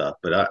other stuff.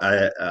 But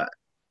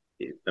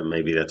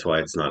maybe that's why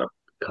it's not a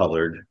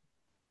colored,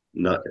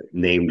 not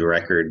named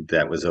record.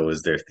 That was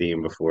always their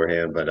theme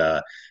beforehand.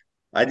 But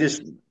I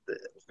just,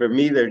 for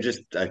me,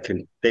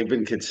 they've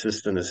been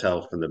consistent as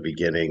hell from the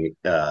beginning.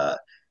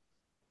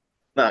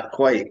 Not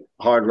quite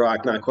hard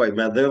rock, not quite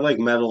metal. They're like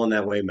metal in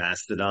that way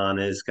Mastodon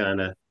is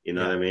kind of, you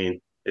know Yeah. what I mean?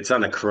 It's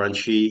on a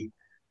crunchy.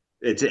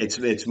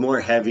 It's more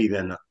heavy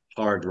than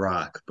hard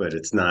rock, but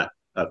it's not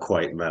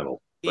quite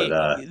metal.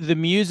 But The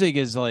music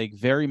is like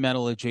very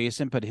metal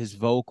adjacent, but his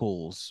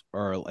vocals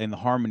are and the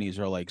harmonies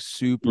are like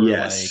super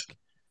yes, like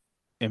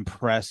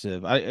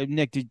impressive.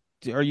 Nick,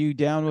 are you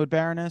down with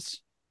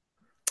Baroness?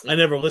 I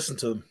never listened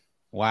to them.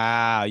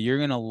 Wow, you're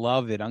gonna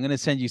love it. I'm gonna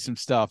send you some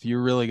stuff.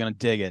 You're really gonna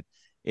dig it.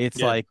 It's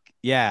Yeah. like,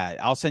 yeah,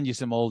 I'll send you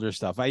some older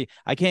stuff. I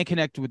can't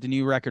connect with the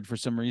new record for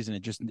some reason.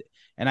 It just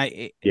and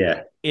I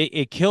yeah,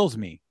 it kills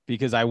me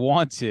because I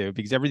want to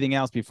because everything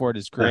else before it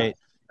is great.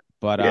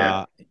 But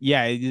yeah.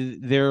 yeah,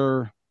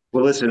 they're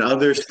Well, listen,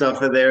 other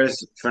stuff of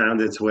theirs found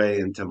its way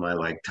into my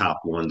like top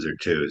ones or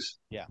twos.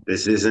 yeah,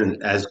 This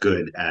isn't as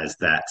good as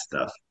that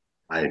stuff.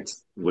 I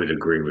would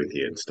agree with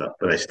you and stuff,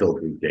 but I still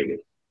do dig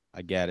it.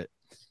 I get it.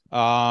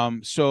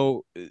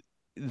 So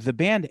the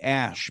band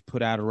Ash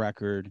put out a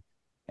record,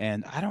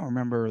 and I don't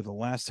remember the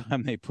last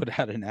time they put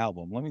out an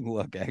album. Let me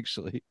look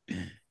actually.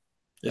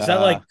 Is that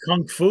Uh like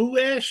Kung Fu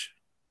Ash?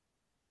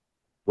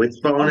 The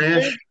Wishbone punk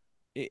Ash? band?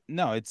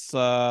 no, it's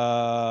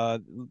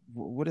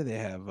what do they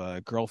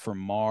have? Girl from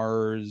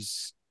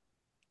Mars.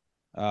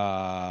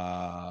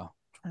 Trying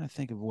to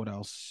think of what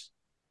else.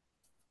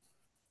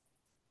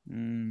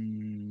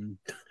 Mm,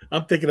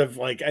 I'm thinking of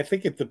like I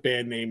think the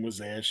band name was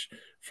Ash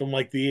from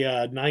like the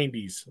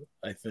 90s,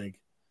 I think.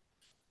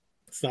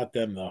 It's not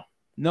them though.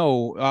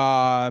 no,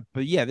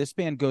 but yeah, this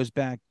band goes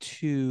back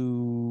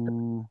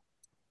to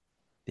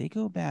they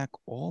go back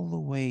all the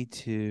way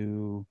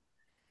to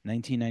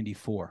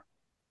 1994.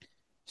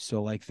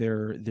 So like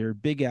their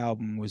big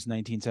album was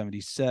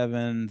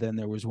 1977. Then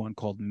there was one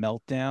called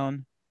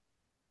Meltdown.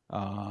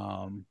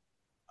 Um,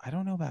 I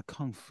don't know about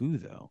Kung Fu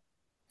though.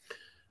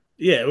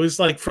 Yeah, it was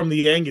like from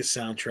the Angus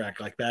soundtrack,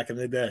 like back in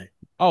the day.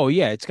 Oh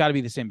yeah, it's got to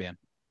be the same band.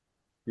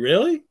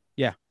 Really?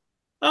 Yeah,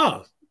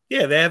 Oh,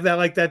 yeah, they have that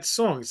like that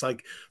song. It's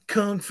like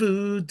Kung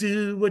Fu,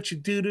 do what you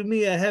do to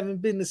me. I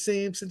haven't been the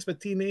same since my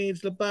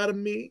teenage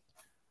lobotomy.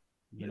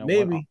 you know what?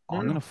 Maybe. I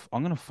don't know.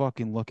 I'm gonna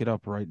fucking look it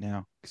up right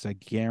now because I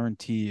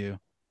guarantee you.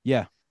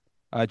 Yeah,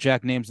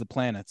 Jack names the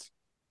planets.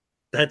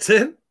 That's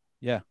it?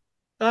 Yeah.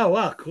 Oh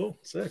wow, cool.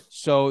 Sick.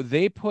 So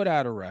they put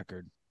out a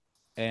record,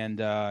 and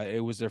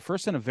it was their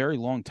first in a very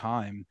long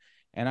time.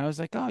 And I was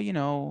like,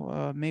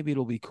 oh, maybe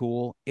it'll be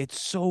cool. It's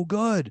so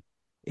good.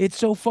 It's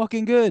so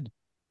fucking good.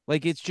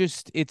 Like it's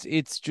just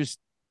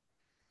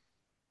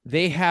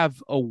they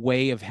have a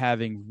way of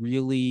having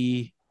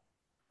really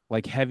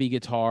like heavy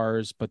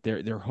guitars, but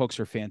their hooks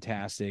are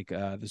fantastic.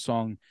 The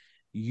song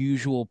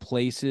Usual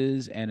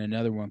Places and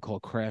another one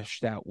called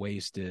Crashed Out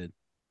Wasted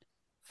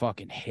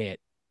fucking hit.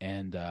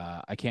 And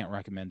I can't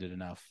recommend it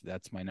enough.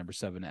 That's my number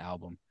 7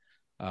 album.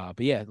 But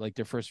yeah, like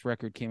their first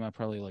record came out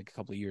probably like a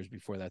couple of years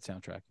before that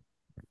soundtrack.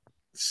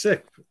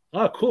 Sick.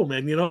 Oh, cool,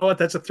 man. You know what?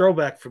 That's a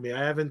throwback for me.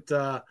 I haven't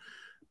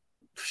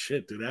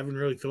shit, dude. I haven't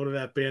really thought of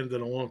that band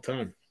in a long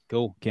time.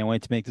 Cool. Can't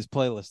wait to make this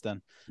playlist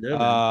then. Yeah,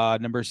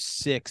 man. Number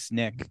 6,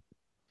 Nick.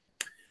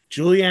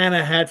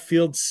 Juliana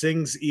Hatfield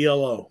sings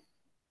ELO.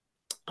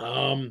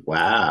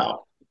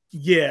 Wow.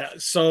 Yeah,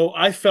 so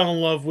I fell in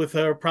love with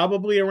her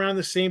probably around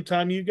the same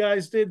time you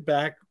guys did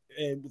back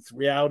with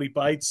Reality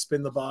Bites,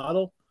 Spin the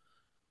Bottle.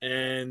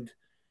 And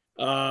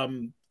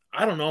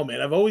I don't know,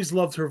 man. I've always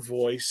loved her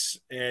voice,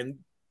 and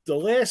the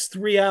last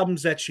three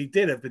albums that she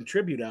did have been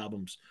tribute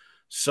albums.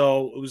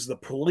 So it was The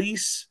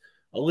Police,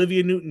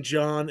 Olivia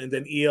Newton-John, and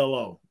then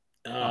ELO.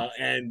 Oh,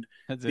 And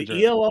that's the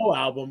interesting. ELO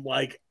album,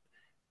 like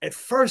at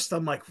first,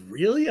 I'm like,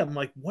 really? I'm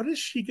like, what is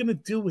she gonna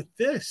do with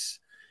this?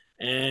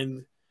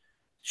 And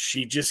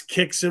she just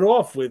kicks it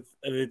off with,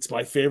 and it's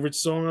my favorite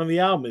song on the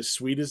album, is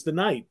 "Sweet as the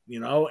Night,"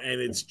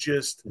 and it's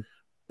just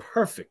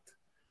perfect.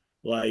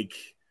 Like,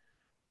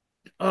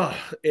 oh,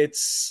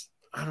 it's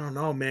I don't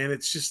know, man.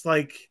 It's just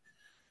like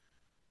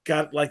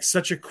got like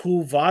such a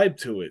cool vibe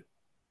to it.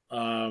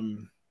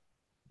 Um,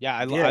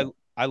 Yeah, yeah,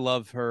 I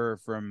love her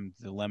from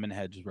the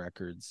Lemonheads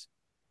records.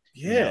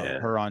 You know, yeah, Yeah.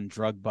 her on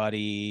Drug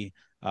Buddy,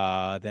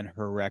 then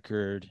her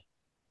record.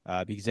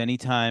 Because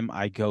anytime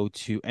I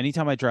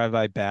drive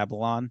by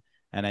Babylon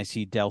and I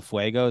see Del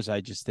Fuegos,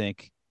 I just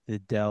think the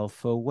Del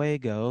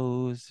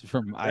Fuegos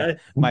from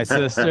my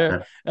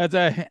sister. That's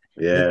the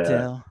Yeah.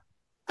 Del.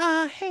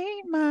 I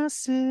hate my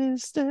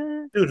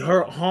sister. dude,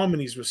 her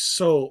harmonies were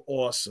so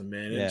awesome,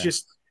 man. It Yeah,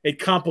 just it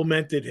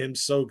complimented him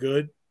so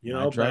good,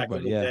 my Drug back in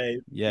Buddy. the Yeah, day.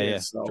 yeah, Yeah, yeah.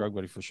 so Drug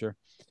Buddy for sure.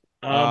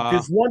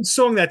 there's one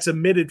song that's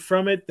omitted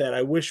from it that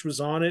I wish was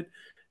on it,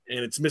 and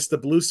it's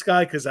 "Mr. Blue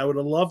Sky" because I would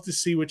have loved to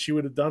see what she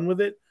would have done with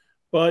it,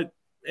 but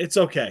it's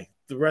okay.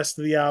 The rest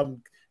of the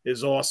album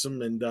is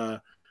awesome, and I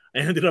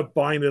ended up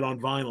buying it on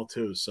vinyl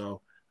too,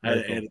 so I had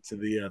Very to add cool. it to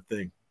the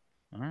thing.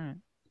 All right.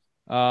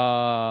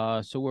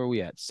 So where are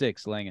we at?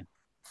 Six, Langan.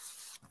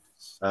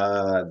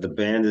 The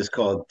band is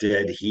called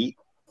Dead Heat,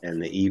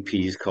 and the EP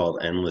is called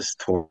Endless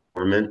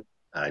Torment.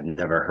 I'd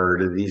never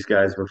heard of these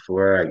guys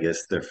before. I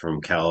guess they're from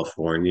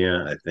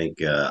California. I think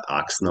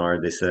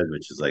Oxnard, they said,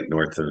 which is like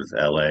north of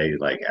LA,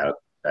 like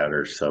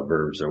outer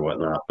suburbs or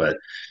whatnot. But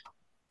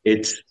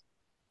it's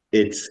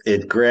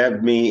it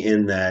grabbed me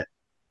in that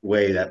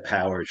way that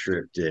Power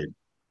Trip did.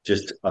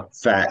 Just a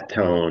fat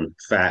tone,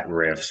 fat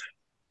riffs,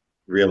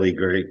 really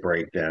great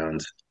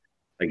breakdowns.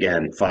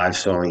 Again, 5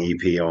 song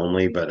EP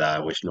only,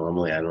 but which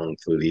normally I don't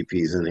include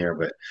EPs in here,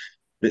 but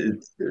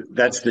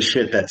that's the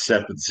shit that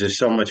separates. There's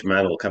so much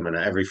metal coming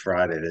out every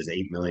Friday. There's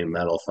 8 million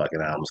metal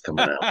fucking albums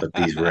coming out, but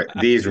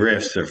these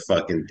riffs are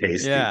fucking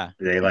tasty. Yeah,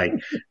 They like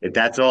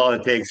that's all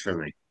it takes for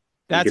me. You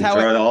that's can how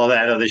it throw all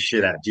that other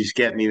shit out. Just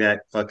get me that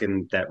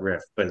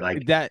riff. But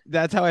like,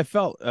 that's how I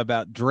felt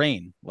about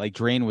Drain. Like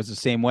Drain was the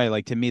same way.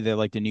 Like to me, they're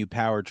like the new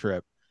Power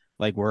Trip.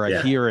 Like where I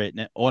yeah, hear it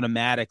and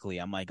automatically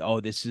I'm like, oh,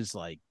 this is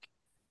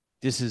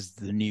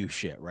the new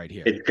shit right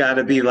here. it's got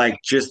to be like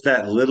just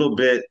that little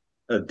bit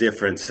of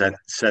difference that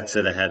sets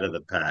it ahead of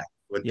the pack.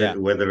 With Yeah,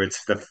 the whether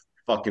it's the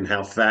fucking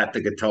how fat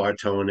the guitar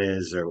tone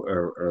is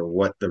or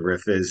what the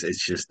riff is,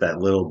 it's just that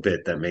little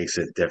bit that makes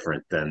it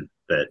different than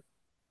that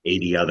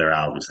 80 other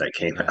albums that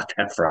came yeah. out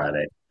that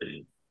Friday.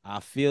 I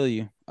feel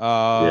you.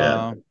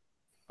 Yeah,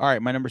 All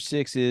right, my number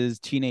six is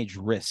Teenage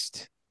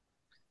Wrist.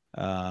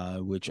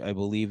 Which I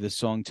believe the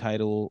song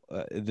title,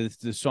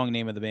 the song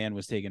name of the band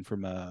was taken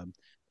from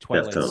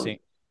Twilight Deftone. Sing.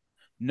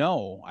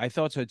 No, I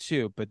thought so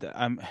too, but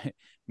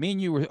me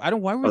and you were. I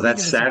don't. Why were we Oh,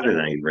 that's thinking this? Saturday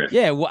Night Riff.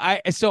 Yeah, well,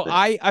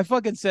 I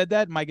fucking said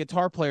that. My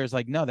guitar player's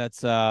like, no, that's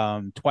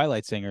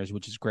Twilight Singers,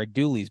 which is Greg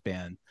Dooley's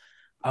band.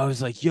 I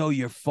was like, yo,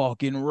 you're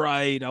fucking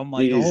right. I'm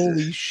like, holy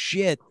Jesus.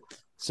 shit.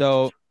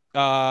 So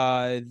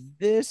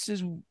this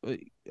is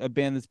a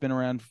band that's been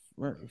around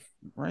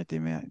right. They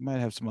might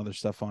have some other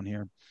stuff on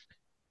here.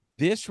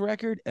 This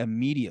record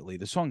immediately,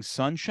 the song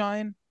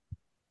Sunshine,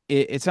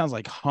 it sounds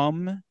like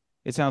Hum.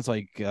 It sounds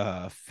like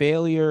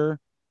Failure.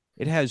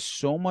 It has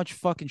so much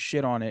fucking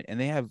shit on it, and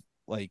they have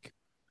like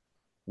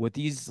what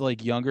these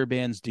like younger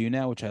bands do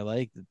now, which I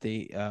like. That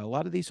they a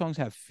lot of these songs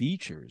have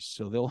features,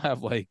 so they'll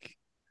have like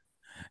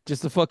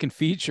just a fucking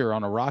feature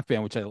on a rock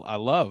band, which I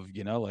love.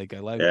 Like I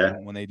like Yeah.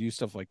 when they do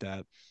stuff like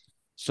that.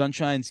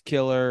 Sunshine's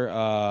killer.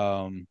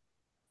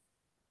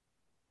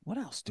 What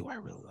else do I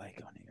really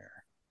like on here?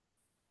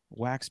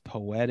 Wax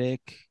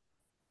Poetic,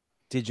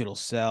 Digital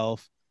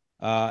Self.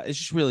 It's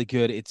just really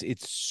good.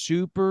 It's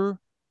super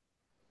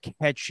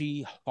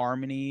catchy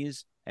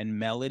harmonies and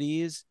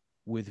melodies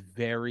with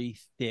very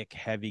thick,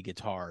 heavy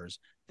guitars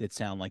that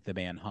sound like the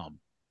band Hum.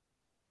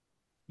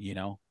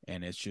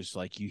 And it's just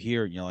like you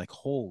hear it and you're like,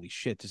 holy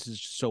shit, this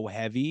is so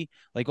heavy,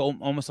 like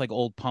almost like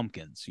Old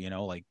Pumpkins,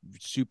 like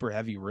super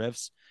heavy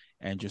riffs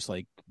and just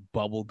like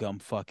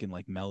bubblegum fucking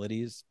like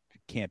melodies.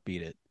 Can't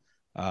beat it.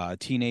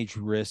 Teenage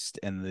Wrist,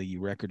 and the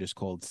record is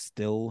called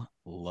Still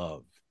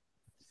Love.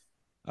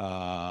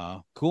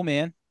 Cool,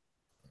 man.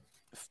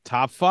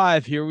 Top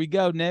five. Here we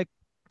go, Nick.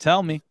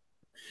 Tell me.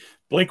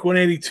 Blink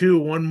 182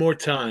 one more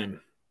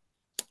time.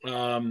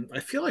 I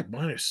feel like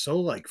mine are so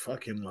like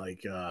fucking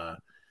like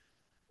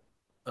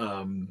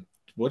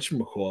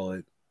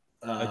whatchamacallit.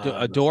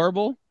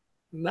 Adorable.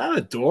 Not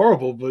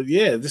adorable, but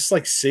yeah, just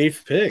like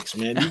safe picks,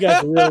 man. You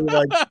guys are really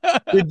like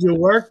did your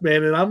work,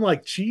 man, and I'm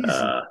like cheesy.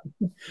 Uh,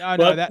 No,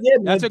 But yeah,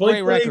 that's man, a Blink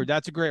great record. 182.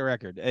 That's a great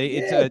record.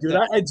 It's Yeah,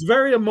 dude, it's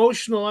very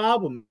emotional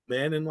album,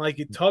 man, and like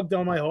it tugged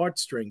on my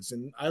heartstrings,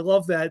 and I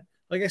love that.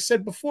 Like I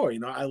said before,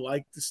 I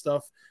like the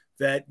stuff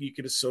that you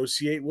could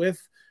associate with.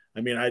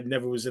 I mean, I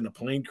never was in a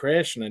plane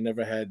crash, and I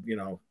never had,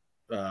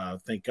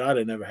 thank God,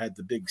 I never had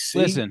the big C.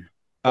 Listen,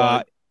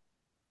 But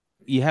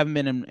you haven't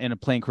been in a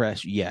plane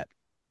crash yet.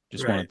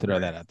 Just right, wanted to throw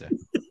right. that out there.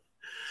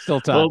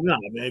 Still Well, time. no,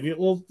 maybe.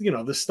 Well,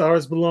 the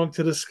stars belong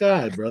to the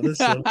sky, brother.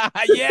 So,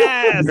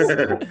 Yes.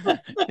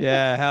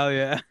 Yeah, hell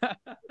yeah.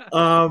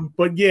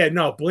 but yeah,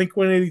 no, Blink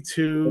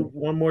 182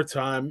 one more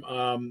time.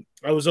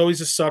 I was always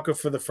a sucker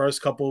for the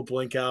first couple of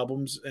Blink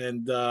albums,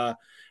 and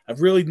I've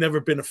really never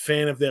been a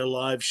fan of their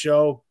live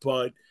show,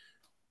 but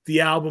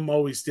the album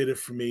always did it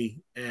for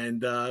me.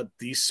 And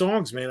these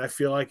songs, man, I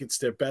feel like it's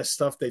their best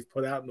stuff they've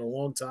put out in a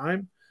long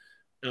time.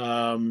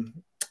 Um,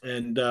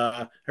 and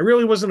I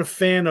really wasn't a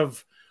fan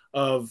of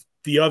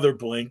the other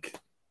Blink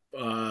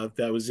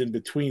that was in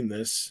between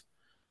this.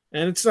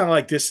 And it's not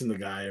like dissing the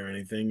guy or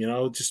anything,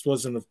 it just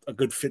wasn't a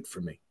good fit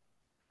for me.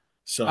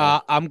 So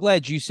I'm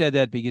glad you said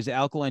that because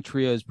Alkaline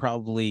Trio is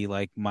probably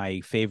like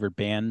my favorite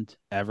band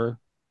ever.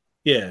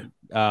 yeah,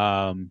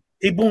 Um,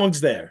 he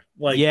belongs there.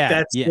 Like yeah,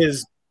 that's yeah,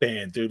 his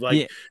band, dude. Like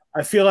yeah.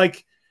 I feel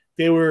like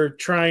they were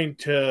trying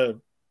to,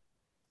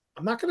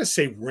 I'm not gonna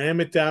say ram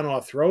it down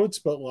our throats,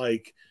 but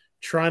like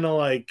trying to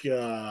like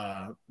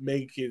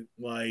make it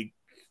like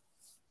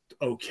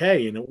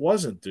okay, and it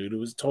wasn't, dude. It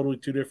was totally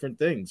two different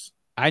things.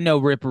 I know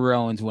Ripper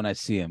Owens when I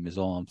see him is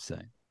all I'm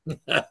saying.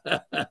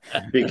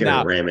 Speaking of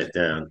Nah, ram it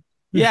down,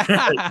 yeah.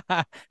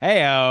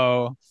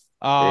 Heyo.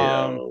 you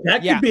know, That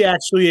could Yeah. be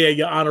actually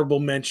a honorable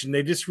mention.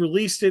 They just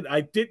released it.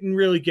 I didn't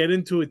really get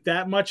into it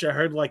that much. I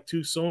heard like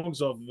two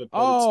songs off of it, but it's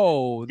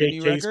Oh, the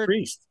new JK's record.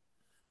 Priest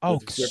Oh,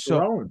 with Ripper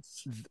so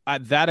Owens.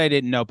 that I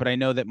didn't know, but I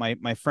know that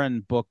my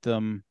friend booked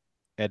them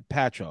at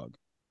Patchogue.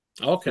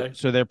 So, Okay.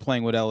 so they're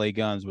playing with LA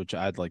Guns, which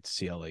I'd like to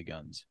see LA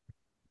Guns.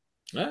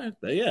 All right.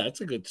 Yeah, that's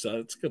a good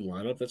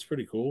lineup. That's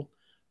pretty cool.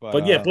 But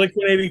But yeah, Blink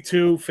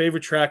 182,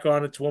 favorite track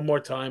on it. One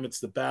more time. It's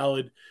the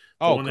ballad,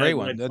 the oh, one that great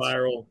one. went That's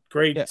viral. yeah,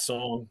 Great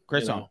song,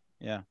 great song.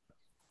 Yeah.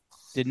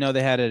 Didn't know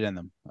they had it in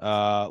them.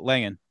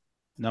 Langan,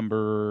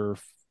 number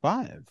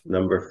 5.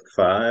 number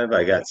five,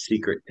 I got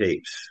Secret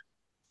Tapes.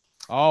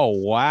 Oh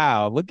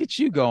wow. Look at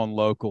you going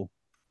local.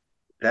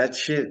 That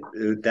shit,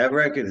 that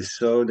record is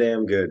so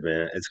damn good,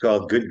 man. It's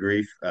called Good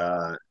Grief.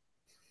 Yeah,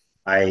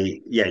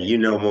 you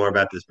know more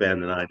about this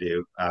band than I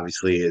do.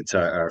 Obviously, it's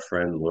our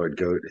friend Lord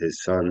Goat,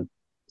 his son,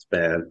 his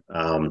band.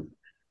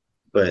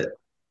 But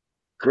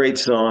great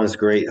songs,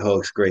 great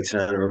hooks, great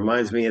sound. It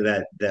reminds me of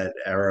that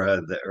era,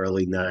 the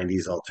early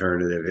 '90s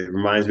alternative. It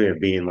reminds me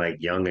of being like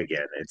young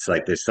again. It's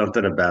like there's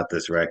something about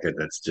this record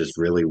that's just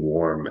really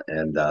warm,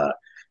 and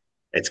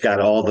it's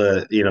got all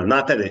the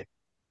not that it.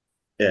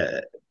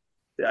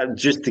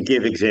 Just to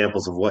give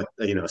examples of what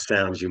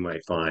sounds you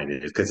might find,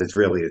 because it's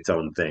really its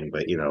own thing.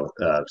 But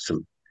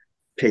some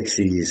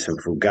Pixies, some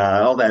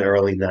Fugazi, all that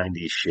early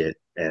 '90s shit,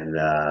 and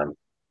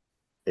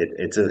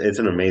it's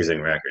an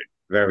amazing record.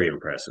 Very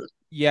impressive.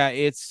 Yeah,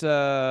 it's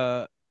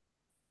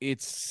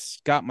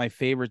got my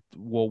favorite,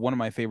 well, one of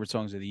my favorite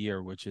songs of the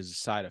year, which is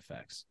Side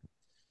Effects.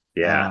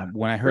 Yeah,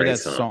 great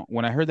song.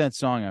 When I heard that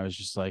song, I was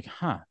just like,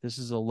 huh, this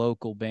is a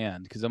local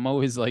band. Cause I'm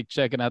always like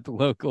checking out the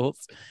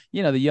locals, the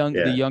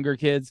Yeah, younger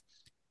kids.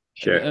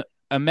 sure.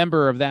 A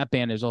member of that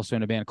band is also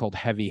in a band called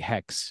Heavy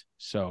Hex.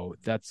 So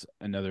that's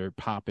another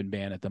poppin'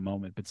 band at the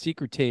moment. But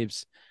Secret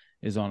Tapes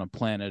is on a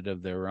planet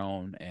of their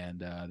own. And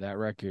that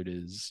record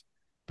is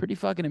pretty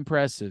fucking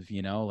impressive,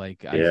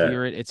 like I Yeah.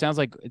 hear it. It sounds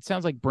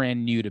like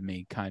brand new to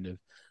me, kind of.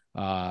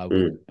 With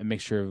Mm. a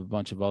mixture of a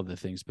bunch of other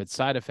things. But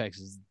Side Effects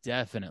is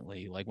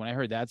definitely like when I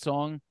heard that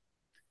song,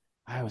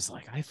 I was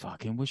like, I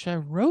fucking wish I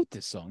wrote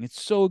this song. It's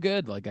so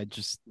good. Like I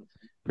just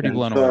pretty And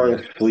blown away by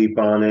songs it. Sleep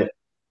on It,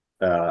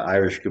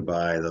 Irish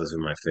Goodbye, those are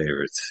my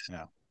favorites.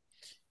 Yeah.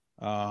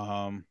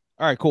 All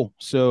right, cool.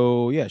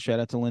 So yeah, shout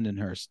out to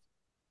Lindenhurst.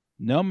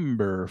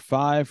 Number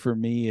 5 for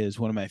me is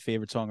one of my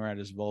favorite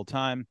songwriters of all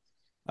time.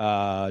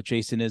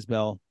 Jason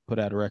Isbell put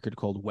out a record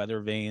called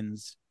Weather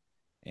Vanes.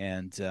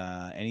 And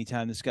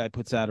anytime this guy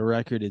puts out a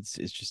record, it's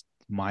just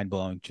mind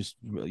blowing. Just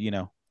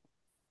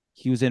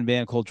he was in a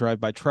band called Drive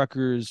By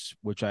Truckers,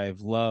 which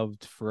I've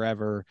loved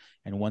forever.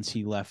 And once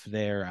he left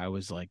there, I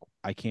was like,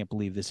 I can't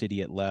believe this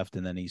idiot left.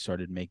 And then he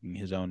started making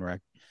his own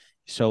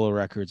solo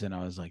records, and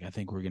I was like, I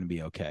think we're gonna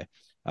be okay.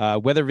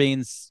 Weather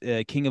Vanes,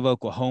 King of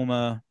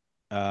Oklahoma.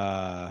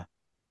 Uh,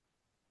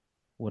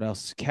 what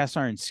else? Cast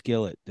Iron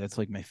Skillet. That's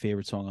like my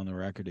favorite song on the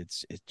record.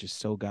 It's just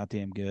so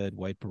goddamn good.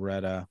 White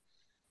Beretta.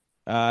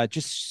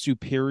 Just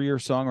superior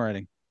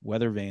songwriting.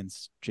 Weather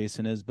Vanes.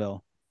 Jason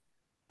Isbell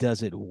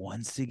does it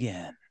once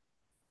again.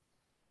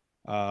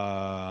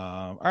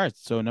 All right.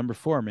 So number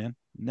 4, man.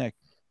 Nick.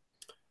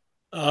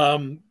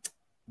 Um,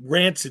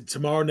 Rancid,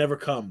 Tomorrow Never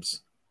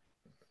Comes.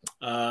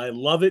 I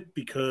love it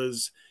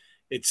because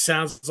it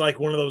sounds like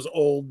one of those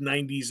old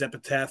 90s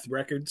Epitaph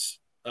records,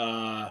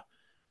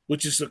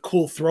 which is a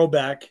cool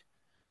throwback.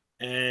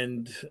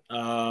 And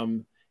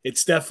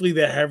it's definitely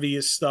the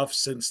heaviest stuff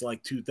since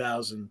like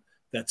 2000,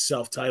 that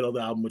self titled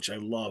album, which I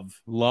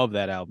love. Love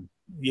that album.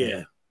 Yeah.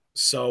 Yeah.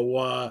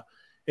 So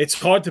it's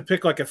hard to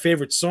pick like a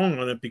favorite song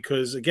on it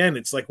because, again,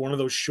 it's like one of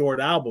those short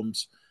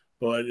albums,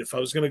 but if I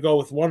was going to go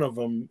with one of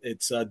them,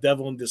 it's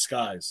Devil in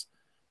Disguise.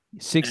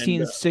 And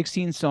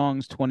 16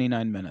 songs,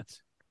 29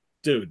 minutes.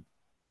 dude,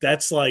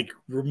 that's like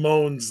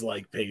Ramones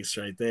like pace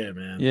right there,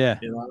 man. Yeah.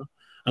 You know,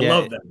 I Yeah.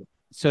 love that.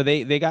 So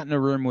they got in a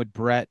room with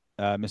Brett,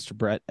 Mr.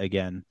 Brett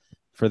again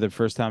for the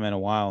first time in a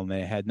while, and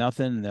they had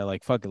nothing. And they're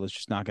like, "Fuck it, let's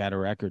just knock out a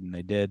record," and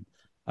they did.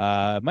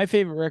 My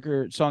favorite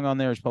record song on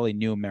there is probably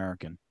 "New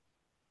American."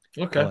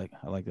 Okay.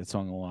 I like that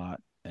song a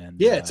lot, and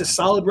Yeah, it's a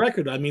solid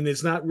record. I mean,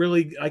 it's not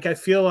really like I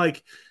feel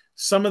like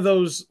some of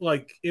those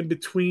like in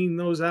between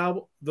those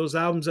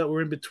albums that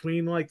were in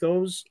between like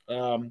those,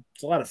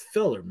 it's a lot of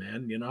filler,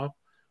 man, you know.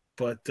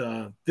 But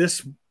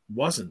this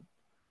wasn't.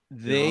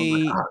 You know, I'm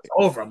like, they it's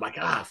over. I'm like,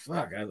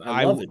 fuck, I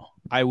I love w- it.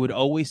 I would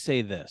always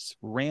say this: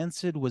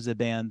 Rancid was a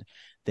band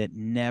that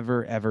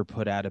never ever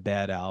put out a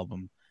bad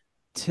album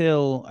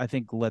till I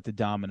think Let the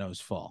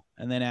Dominoes Fall,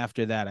 and then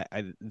after that,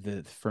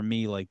 the for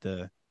me like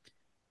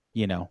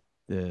you know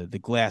the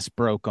glass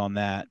broke on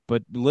that.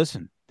 But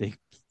listen, they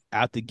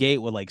out the gate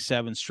with like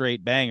 7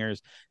 straight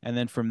bangers, and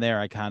then from there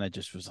I kind of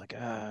just was like,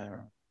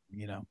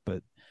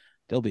 but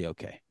they'll be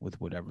okay with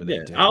whatever they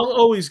Yeah, do. I'll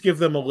always give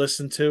them a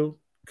listen to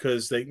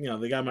because they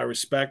got my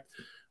respect.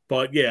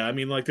 But yeah, I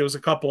mean, like there was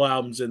a couple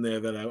albums in there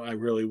that I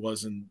really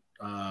wasn't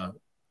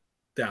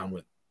down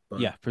with. But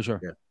Yeah, for sure.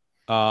 yeah,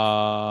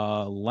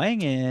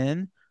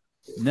 Langen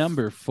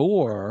number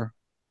 4.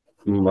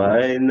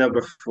 My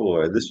number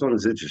four. This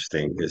one's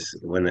interesting because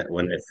when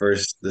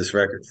this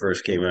record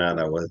first came out,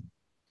 I was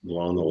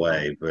blown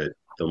away. But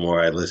the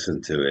more I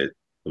listened to it,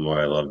 the more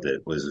I loved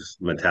it. Was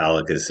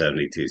Metallica's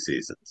 72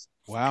 Seasons.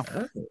 Wow.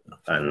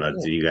 I don't know.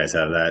 Do you guys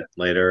have that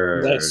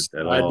later yes, or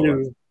at I all?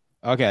 Or do.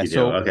 Okay, you do?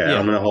 so Okay, I'm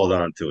yeah, gonna hold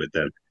on to it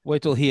then.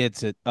 wait till he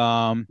hits it.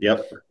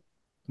 Yep.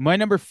 My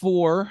number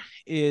 4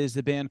 is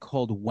the band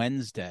called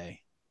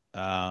Wednesday.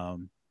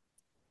 Um,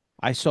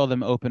 I saw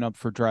them open up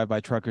for Drive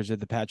By Truckers at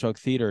the Patchogue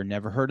Theater.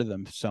 Never heard of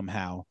them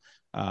somehow.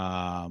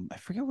 I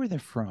forget where they're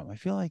from. I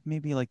feel like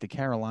maybe like the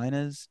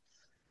Carolinas.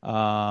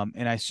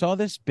 And I saw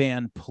this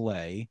band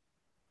play,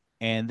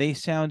 and they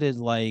sounded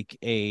like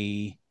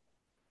a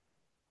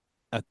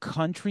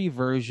country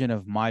version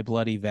of My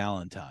Bloody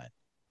Valentine.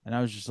 And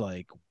I was just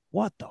like,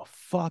 what the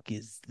fuck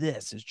is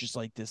this? It's just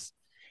like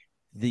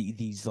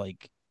these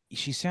like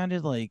she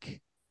sounded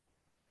like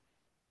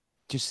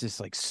just this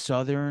like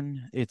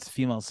southern, it's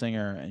female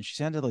singer, and she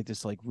sounded like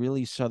this like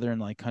really southern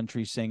like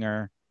country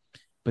singer,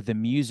 but the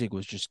music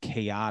was just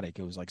chaotic.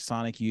 It was like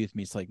Sonic Youth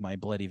meets like My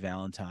Bloody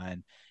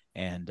Valentine,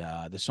 and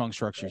the song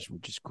structures were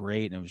just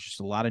great, and it was just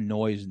a lot of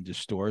noise and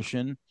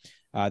distortion.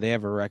 They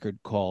have a record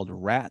called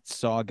Rat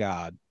Saw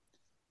God,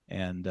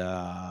 and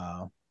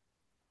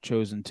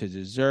Chosen to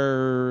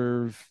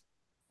Deserve,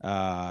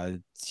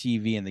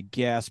 TV and the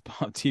Gas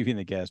Pump. TV and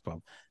the Gas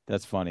Pump.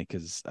 That's funny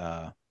because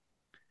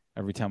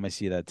every time I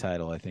see that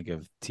title, I think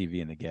of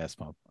TV and the Gas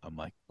Pump. I'm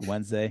like,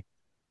 Wednesday.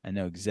 I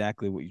know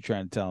exactly what you're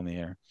trying to tell me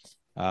here.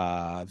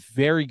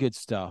 Very good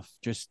stuff.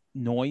 Just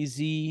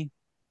noisy,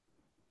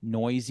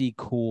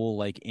 cool,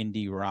 like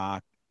indie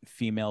rock,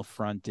 female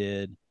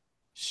fronted,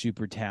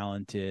 super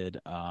talented.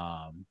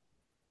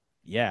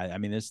 Yeah, I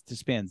mean this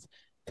band's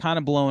kind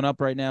of blowing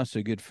up right now,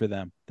 so good for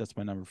them. That's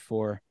my number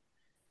 4.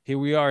 Here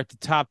we are at the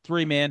top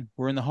 3, man.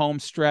 We're in the home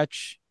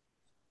stretch.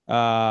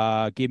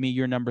 Give me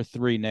your number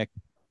 3, Nick.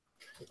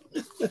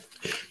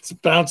 It's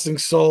Bouncing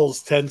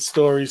Souls, 10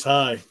 stories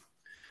high.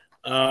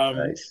 Um,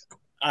 Nice.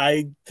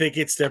 I think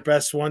it's their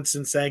best one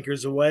since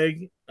Anchors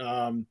Away.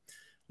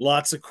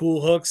 Lots of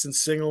cool hooks and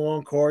sing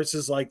along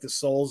choruses like the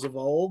Souls of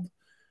Old.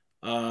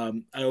 I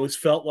always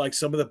felt like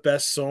some of the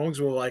best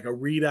songs were like a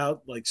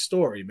readout, like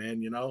story,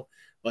 man,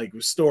 like it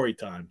was story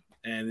time.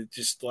 And it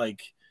just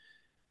like,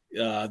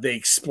 they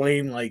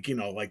explain like,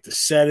 like the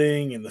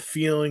setting and the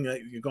feeling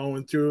that you're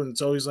going through. And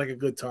it's always like a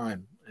good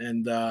time.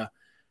 And,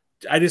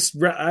 I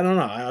don't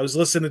know. I was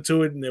listening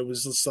to it and it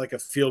was just like a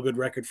feel good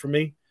record for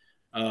me.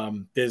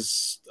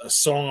 There's a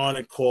song on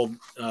it called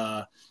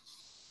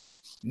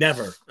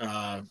Never.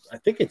 I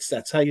think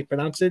that's how you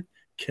pronounce it,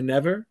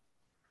 Never.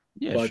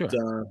 Yeah, But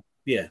sure.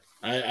 yeah,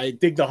 I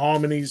think the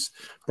harmonies,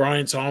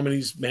 Brian's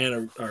harmonies,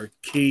 man, are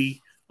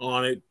key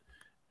on it.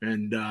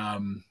 And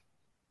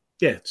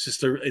yeah,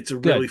 it's a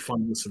Good. really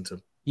fun listen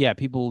to. Yeah,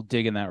 people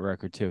digging that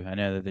record too. I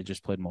know that they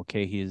just played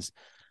Mulcahy's.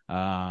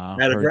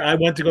 Heard. I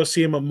went to go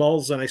see him at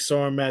Moles, and I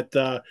saw him at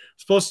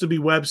supposed to be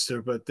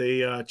Webster, but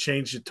they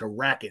changed it to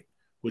Racket,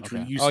 which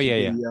Okay. Oh used to yeah,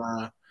 yeah,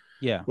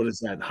 be yeah. what is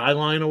that,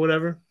 Highline or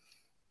whatever.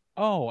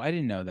 Oh, I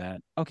didn't know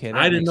that. Okay, I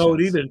that didn't makes know it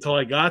sense. either until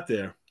I got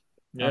there.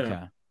 Yeah,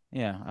 Okay.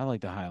 Yeah, I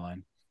like the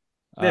Highline.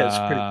 yeah, it's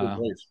a pretty cool Uh,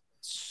 place.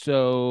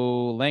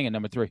 so Langan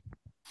number 3.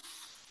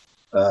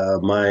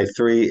 My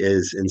three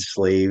is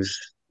Enslaves,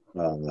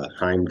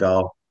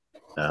 Heimdall.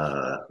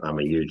 I'm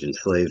a huge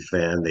Enslaved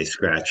fan. They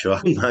scratch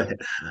Yeah.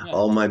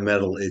 all my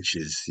metal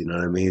itches. You know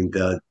what I mean?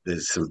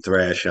 There's some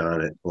thrash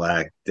on it,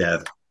 Black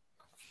Death,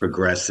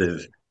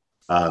 progressive.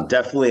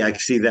 Definitely, I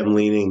see them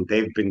leaning.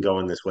 They've been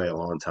going this way a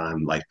long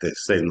time, like the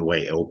same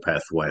way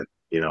Opeth went.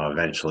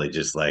 Eventually,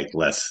 just like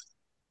less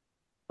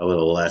a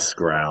little less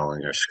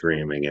growling or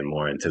screaming and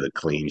more into the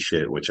clean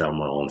shit, which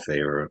I'm all in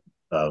favor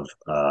of.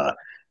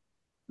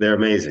 They're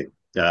amazing.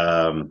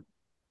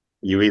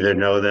 You either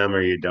know them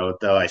or you don't,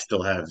 though. I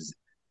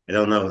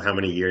don't know how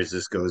many years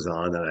this goes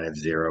on, and I have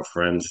zero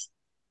friends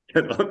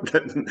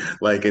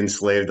like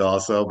enslaved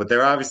also, but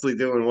they're obviously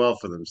doing well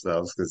for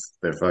themselves because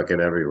they're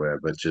fucking everywhere.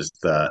 But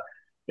just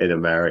in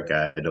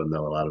America, I don't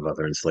know a lot of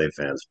other enslaved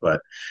fans,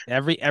 but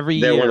Every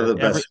they're one of year, the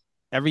best.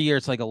 every year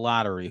it's like a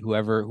lottery.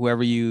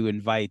 Whoever you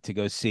invite to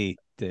go see,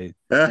 the you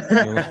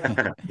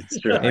It's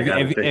true. I got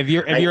to pick. if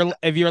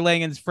you're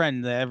Langen's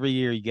friend, every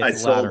year you get I the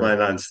sold lottery.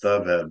 mine on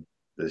StubHub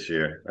this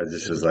year. I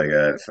just was like,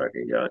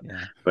 fucking going.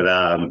 Yeah, But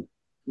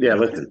yeah,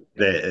 listen,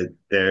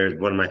 they're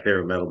one of my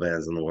favorite metal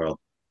bands in the world.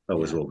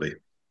 Always yeah, will be.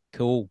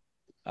 cool.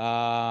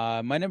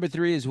 My number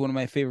three is one of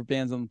my favorite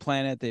bands on the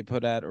planet. They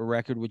put out a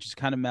record which is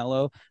kind of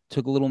mellow.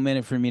 Took a little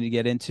minute for me to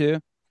get into.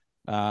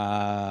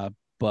 Uh,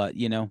 but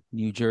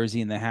New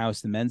Jersey in the house,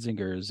 the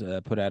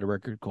Menzingers put out a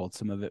record called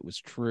 "Some of It Was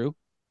True."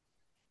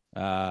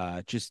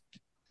 Just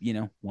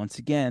once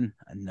again,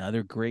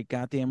 another great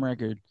goddamn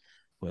record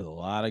with a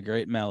lot of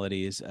great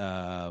melodies.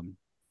 The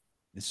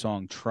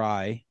song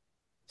 "Try"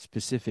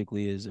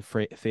 specifically is a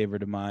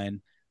favorite of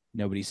mine.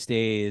 Nobody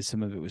Stays.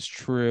 Some of It Was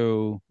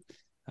True.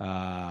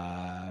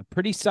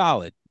 Pretty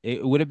solid.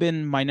 It would have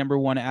been my number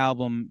one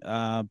album,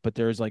 but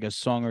there's like a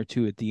song or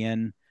two at the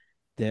end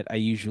that I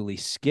usually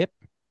skip.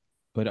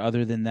 But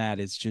other than that,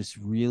 it's just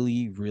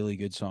really, really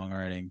good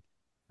songwriting.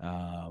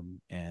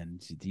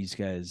 And these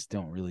guys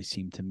don't really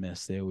seem to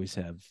miss. They always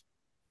have,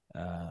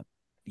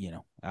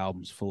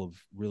 albums full of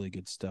really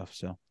good stuff.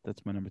 So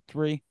that's my number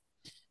three.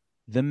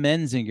 The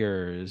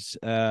Menzingers.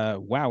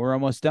 Wow, we're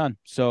almost done.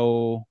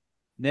 So,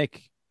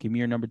 Nick, give me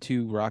your number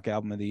two rock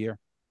album of the year.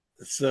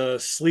 It's a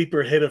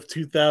sleeper hit of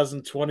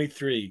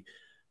 2023.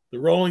 The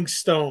Rolling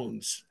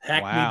Stones,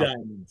 Hack Me Wow.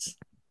 Diamonds.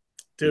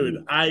 Dude,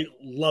 Mm. I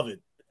love it.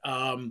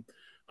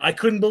 I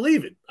couldn't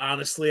believe it.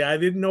 Honestly, I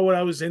didn't know what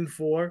I was in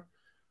for.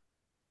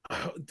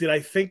 Did I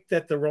think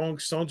that the Rolling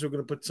Stones were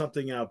going to put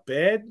something out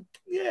bad?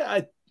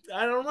 Yeah,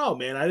 I don't know,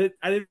 man. I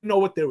didn't know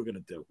what they were going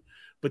to do.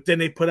 But then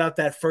they put out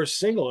that first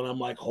single, and I'm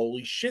like,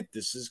 holy shit,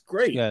 this is It's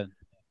great. good.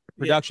 Yeah,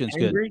 Production's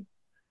good. Angry.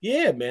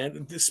 Yeah,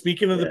 man.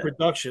 Speaking of the Yeah,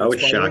 production, I it's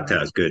was by shocked how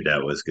Andrew. good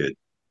that was. Good,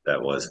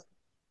 that was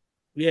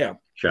Yeah.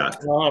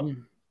 shocked.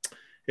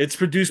 It's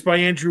produced by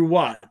Andrew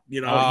Watt.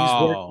 He's worked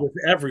Oh, with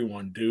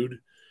everyone, dude.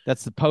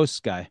 that's the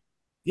Post guy.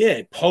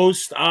 Yeah,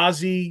 Post,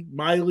 Ozzy,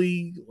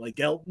 Miley, like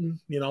Elton.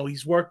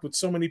 He's worked with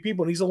so many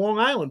people, and he's a Long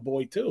Island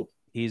boy too.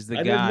 He's the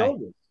I didn't guy. know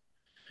this.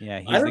 Yeah, I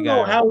he's the don't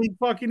know guy. how he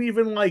fucking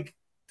even like.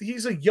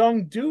 He's a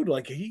young dude.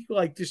 Like he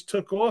like just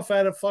took off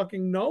out of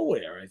fucking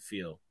nowhere. I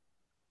feel.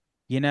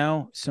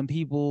 Some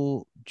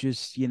people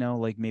just,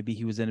 like maybe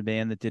he was in a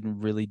band that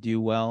didn't really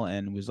do well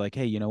and was like,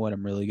 hey, you know what?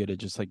 I'm really good at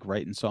just like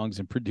writing songs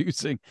and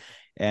producing.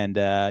 And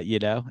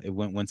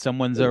when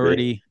Could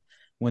be.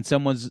 when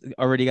someone's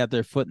already got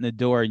their foot in the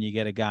door and you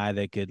get a guy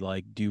that could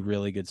like do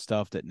really good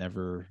stuff that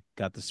never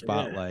got the Yeah.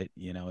 spotlight,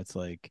 it's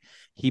like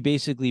he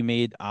basically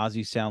made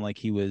Ozzy sound like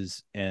he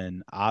was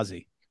an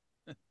Ozzy.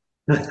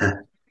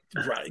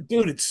 Right,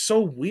 dude. It's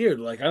so weird.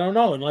 Like I don't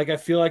know, and like I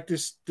feel like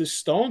this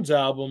Stones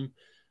album.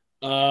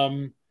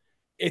 Um,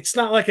 it's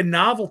not like a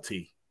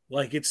novelty.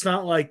 Like it's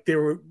not like they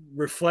were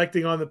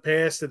reflecting on the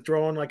past and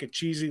throwing like a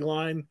cheesy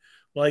line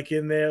like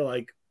in there,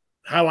 like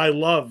how I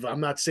love.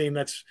 I'm not saying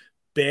that's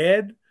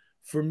bad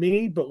for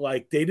me, but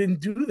like they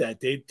didn't do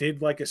that. They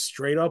did like a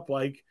straight up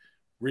like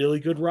really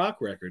good rock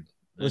record,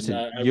 and Listen,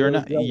 I really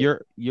dug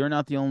you're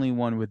not the only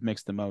one with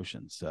mixed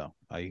emotions, so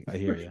I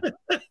hear you.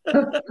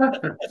 All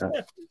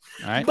it.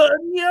 right. But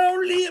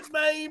you live,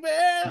 baby.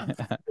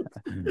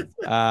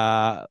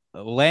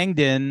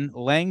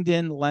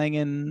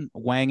 Langen,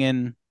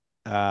 Wangen,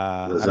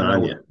 I don't know,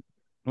 Lasagna.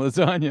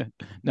 lasagna.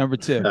 Number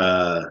two.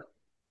 Uh,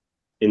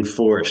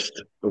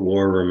 Enforced. The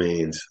war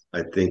remains.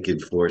 I think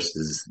enforced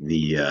is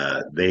they.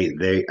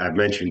 I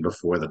mentioned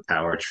before the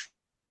power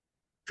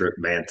trip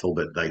mantle,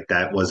 but like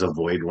that was a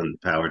void when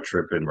power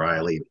trip and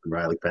Riley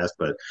passed.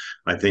 But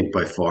I think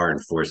by far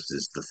enforced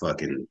is the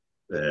fucking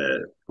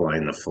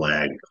flying the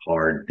flag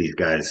hard. These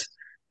guys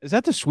Is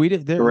that the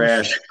sweetest?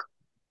 thrash.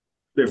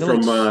 They're They're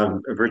like,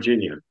 from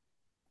Virginia.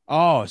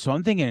 oh, so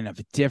I'm thinking of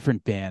a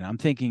different band. I'm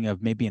thinking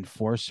of maybe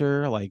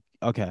Enforcer. Like,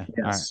 okay, all right.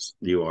 Yes,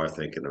 you are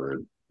thinking of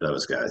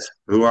those guys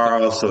who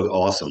are also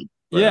awesome.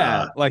 But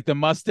Yeah, like the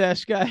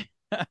mustache guy.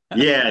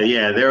 yeah,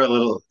 yeah, they're a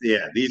little.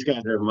 Yeah, these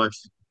guys are much.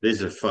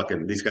 These are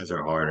fucking. These guys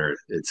are harder.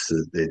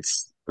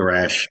 It's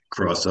thrash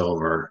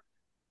crossover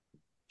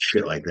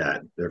shit like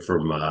that. They're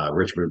from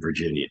Richmond,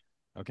 Virginia.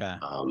 Okay.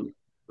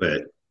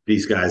 But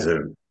these guys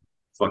are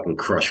fucking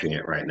crushing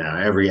it right now.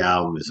 Every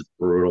album is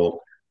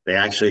brutal.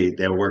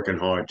 They're working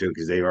hard too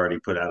because they already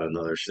put out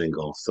another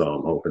single. So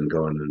I'm hoping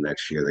going into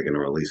next year they're going to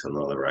release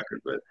another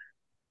record. But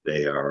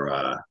they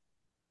are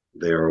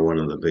they are one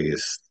of the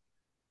biggest.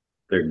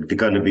 They're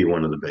going to be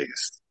one of the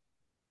biggest.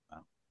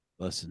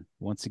 Listen,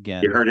 once You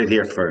again, heard it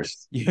here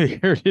first. you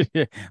heard it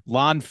here.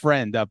 Lon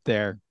Friend up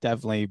there,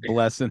 definitely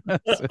blessing us.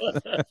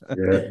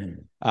 Yeah.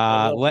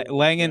 I love the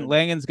friend.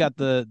 Langen's got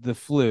the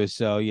flu,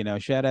 so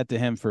shout out to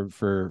him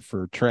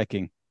for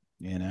trekking.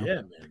 Yeah,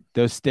 man.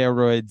 Those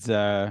steroids.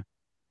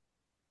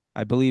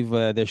 I believe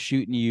they're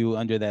shooting you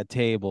under that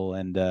table,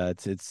 and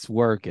it's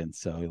working.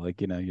 So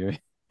like you're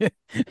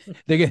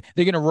they're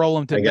gonna roll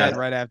him to I bed got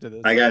right after I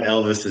this. got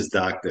Elvis's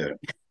doctor.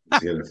 He's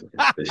gonna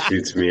that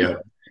shoots me up.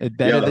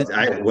 Better Yo,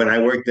 than when I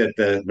worked at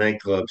the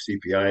nightclub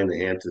CPI in the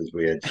Hamptons,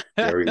 we had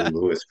Jerry Lee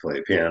Lewis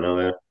play piano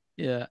there,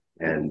 yeah.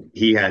 and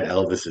he had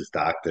Elvis's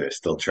doctor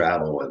still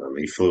travel with him.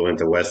 He flew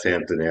into West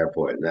Hampton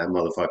Airport, and that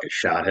motherfucker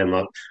shot him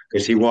up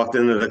because he walked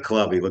into the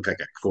club. He looked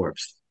like a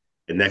corpse.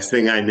 The next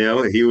thing I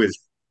know, he was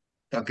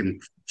fucking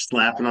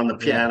slapping on the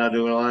Yeah. piano,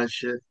 doing all that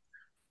shit.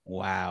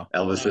 Wow.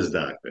 Elvis's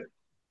doctor.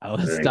 Oh, But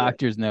this anyway,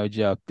 doctor's no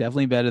joke.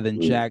 Definitely better than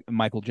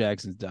Michael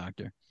Jackson's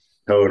doctor.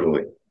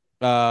 totally.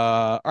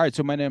 All right.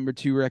 So my number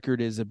two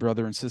record is a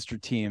brother and sister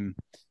team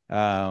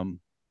um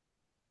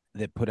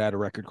that put out a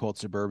record called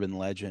Suburban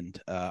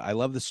Legend. I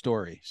love the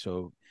story.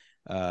 So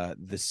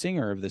the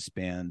singer of this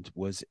band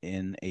was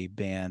in a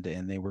band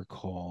and they were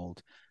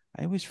called,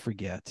 I always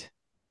forget,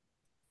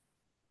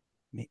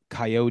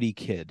 Coyote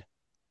Kid.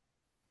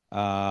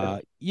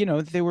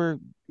 They were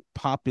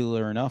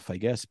popular enough, I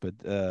guess, but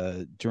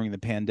during the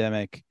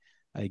pandemic,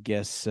 I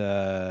guess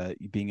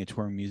being a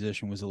touring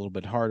musician was a little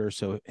bit harder.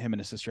 So him and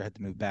his sister had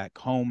to move back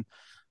home,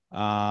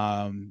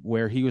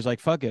 where he was like,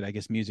 "Fuck it, I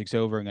guess music's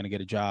over. I'm gonna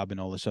get a job and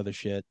all this other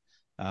shit."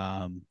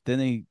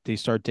 Then they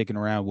started digging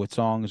around with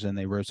songs, and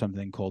they wrote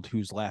something called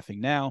 "Who's Laughing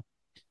Now."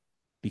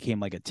 Became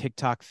like a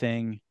TikTok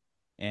thing,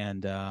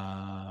 and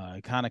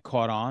kind of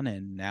caught on,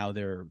 and now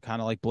they're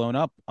kind of like blown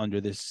up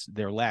under this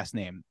their last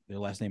name. Their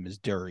last name is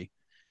Dury,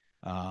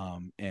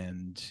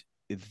 and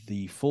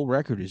the full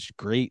record is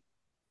great.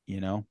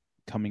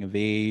 Coming of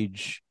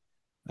age,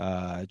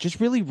 just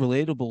really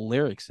relatable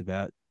lyrics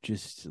about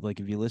just like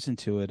if you listen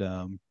to it,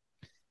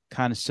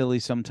 kind of silly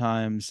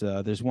sometimes.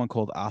 There's one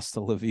called "Hasta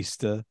la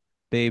Vista,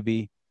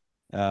 Baby."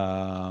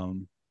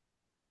 Um,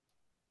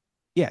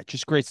 yeah,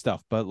 just great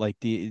stuff. But like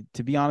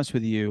to be honest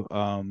with you,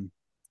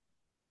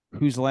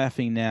 "Who's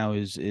Laughing Now"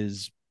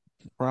 is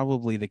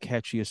probably the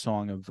catchiest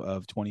song of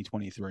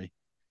 2023.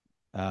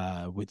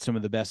 With some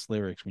of the best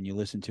lyrics. When you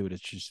listen to it,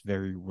 it's just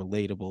very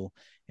relatable,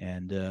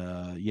 and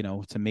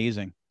it's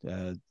amazing.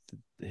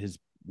 His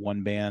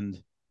one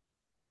band,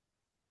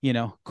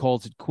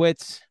 calls it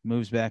quits,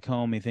 moves back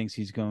home. He thinks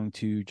he's going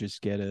to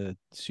just get a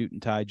suit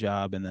and tie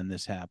job, and then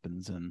this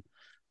happens, and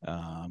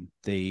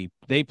they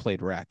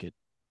played Racket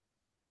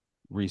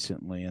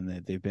recently,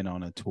 and they've been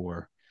on a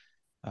tour.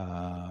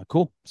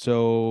 Cool.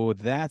 So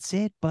that's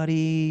it,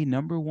 buddy.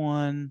 Number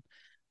one.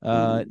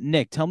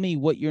 Nick, tell me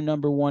what your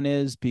number one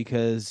is,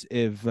 because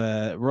if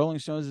Rolling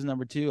Stones is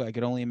number two, I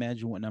could only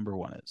imagine what number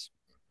one is.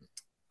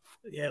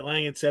 Yeah,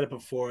 Lang had said it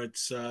before.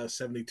 It's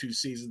 72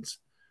 seasons.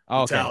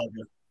 Oh, okay.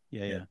 Metallica.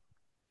 Yeah, Yeah.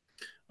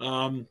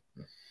 yeah. Um,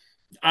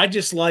 I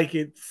just like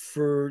it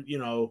for,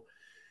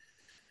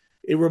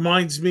 it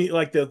reminds me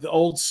like the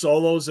old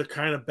solos are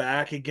kind of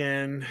back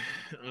again.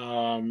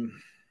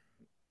 Um,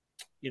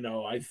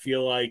 I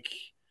feel like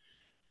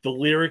the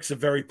lyrics are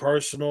very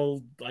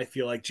personal. I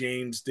feel like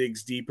James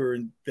digs deeper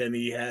than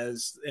he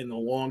has in a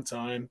long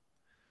time.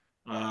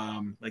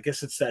 I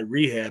guess it's that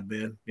rehab,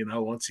 man.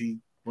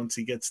 Once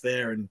he gets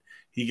there and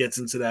he gets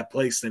into that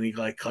place, then he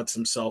like cuts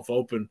himself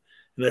open,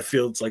 and I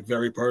feel it's like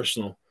very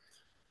personal.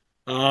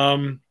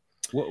 Um,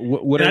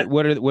 What and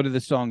are what are the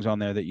songs on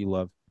there that you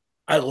love?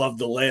 I love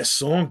the last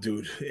song,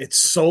 dude.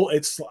 It's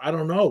I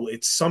don't know.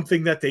 It's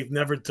something that they've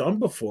never done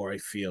before. I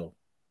feel.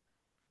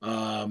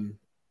 Um,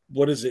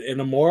 what is it? In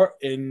a more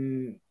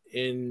in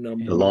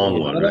The long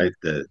one, Morada? right?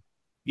 The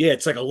Yeah,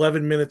 it's like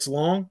 11 minutes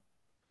long.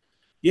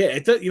 Yeah,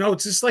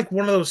 it's just like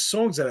one of those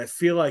songs that I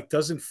feel like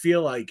doesn't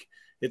feel like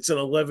it's an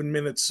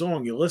 11-minute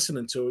song. You're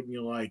listening to it and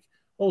you're like,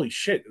 holy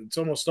shit, it's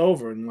almost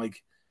over. And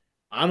like,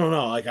 I don't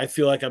know, like I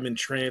feel like I'm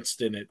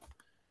entranced in it.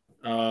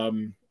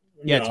 Um,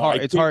 Yeah, it's hard.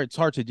 I think It's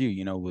hard to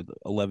do. With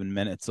 11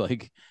 minutes,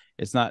 like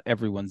it's not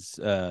everyone's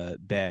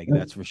bag.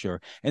 That's for sure.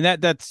 And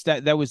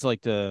that was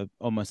like the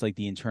almost like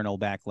the internal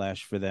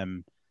backlash for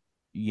them.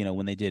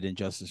 When they did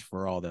Injustice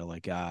for All, they're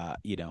like,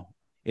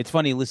 it's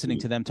funny listening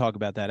to them talk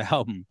about that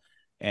album,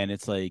 and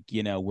it's like,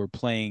 we're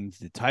playing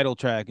the title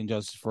track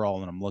Injustice for All,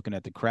 and I'm looking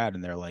at the crowd,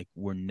 and they're like,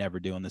 we're never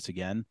doing this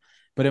again.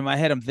 But in my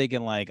head, I'm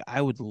thinking like,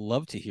 I would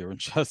love to hear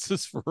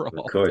Injustice for of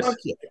All. course. fuck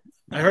yeah.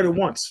 I heard it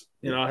once.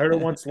 I heard it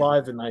once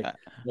live and I it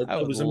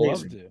would was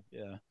love amazing. to.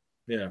 Yeah.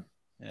 Yeah.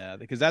 Yeah,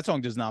 because that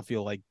song does not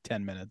feel like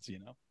 10 minutes.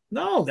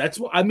 No,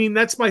 I mean,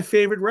 that's my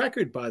favorite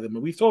record by them.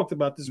 And we've talked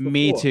about this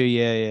Me before. too.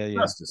 Yeah, yeah, yeah.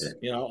 Justice.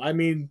 I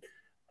mean,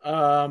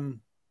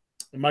 um,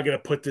 am I going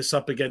to put this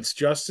up against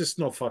Justice?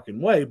 No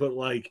fucking way. But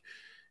like,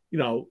 you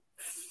know,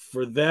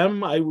 for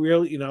them, I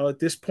really, at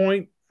this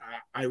point,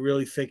 I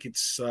really think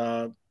it's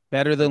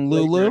Better a than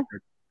great Lulu?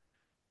 record.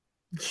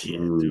 Yeah,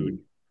 dude.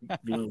 Mm,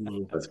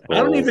 Lulu. that's I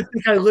don't bold. even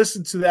think I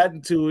listened to that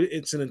into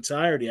its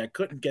entirety. I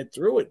couldn't get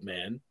through it,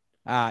 man.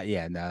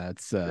 Yeah, no,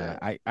 that's Yeah,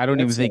 I don't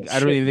even That's all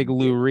think shit.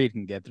 Lou Reed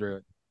can get through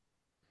it.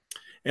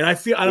 And I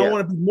feel I don't yeah.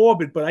 want to be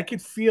morbid, but I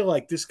could feel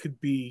like this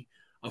could be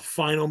a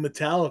final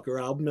Metallica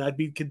album, and I'd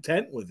be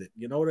content with it.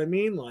 You know what I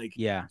mean? Like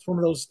Yeah. it's one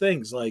of those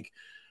things. Like,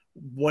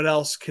 what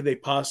else could they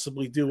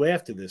possibly do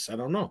after this? I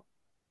don't know.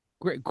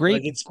 Great Like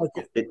great it's like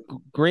It,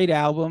 great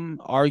album,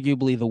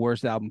 arguably the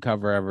worst album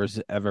cover I've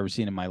ever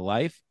seen in my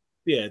life.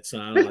 yeah, it's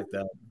not. I don't like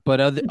that. But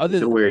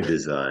it's a weird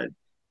design,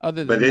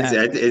 other but than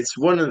that, it's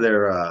one of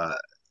their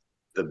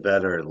the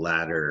better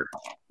latter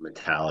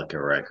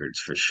Metallica records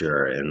for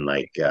sure. And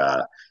like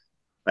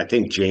I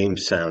think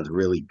James sounds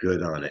really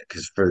good on it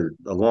because for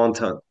a long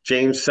time,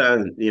 James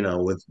sound,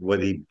 with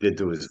what he did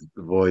to his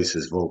voice,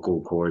 his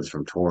vocal cords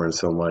from touring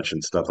so much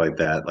and stuff like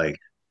that. Like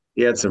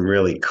he had some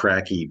really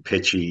cracky,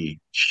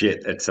 pitchy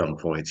shit at some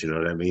points. You know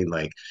what I mean?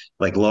 Like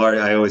Lars,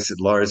 I always said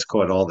Lars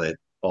caught all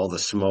the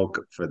smoke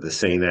for the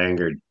Saint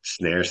Anger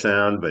snare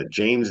sound, but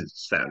James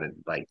sounded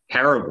like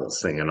terrible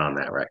singing on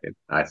that record.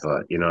 I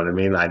thought, you know what I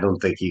mean? I don't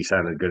think he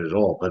sounded good at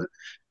all, but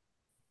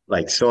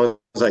like songs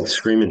like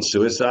 "Screaming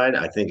Suicide,"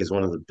 I think is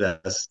one of the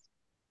best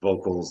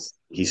vocals.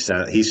 He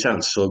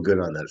sounds so good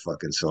on that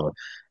fucking song.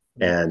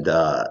 And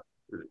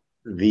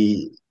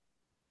the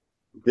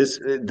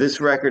this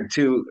record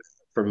too,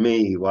 for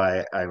me,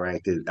 why I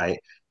ranked it, I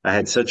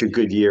had such a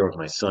good year with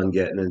my son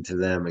getting into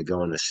them and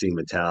going to see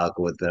Metallica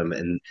with them.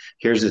 And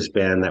here's this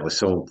band that was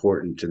so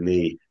important to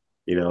me,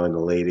 in the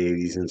late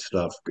 '80s and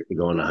stuff,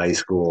 going to high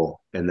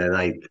school. And then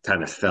I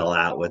kind of fell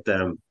out with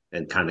them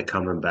and kind of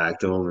coming back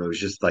to them. It was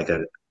just like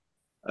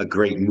a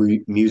great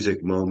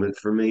music moment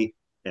for me,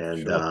 and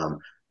Sure. um,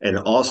 and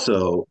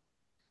also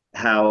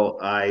how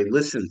I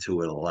listen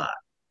to it a lot,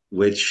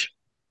 which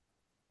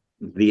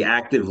the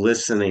active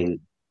listening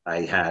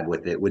I had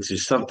with it, which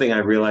is something I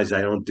realize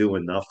I don't do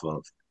enough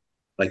of.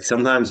 Like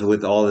sometimes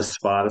with all the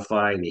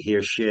Spotify and you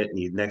hear shit,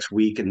 and next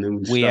week and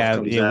new stuff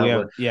comes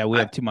out, but we I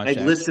have too I much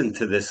listen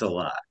to this a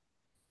lot.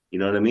 You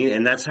know what I mean?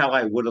 And that's how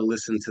I would have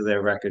listened to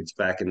their records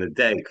back in the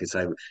day because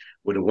I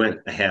would have went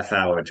a half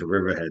hour to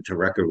Riverhead to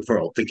Record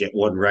World to get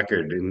one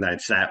record, and I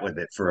sat with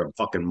it for a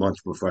fucking month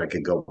before I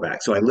could go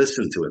back. So I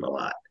listened to it a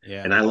lot,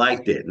 Yeah. and I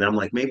liked it. And I'm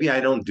like, maybe I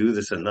don't do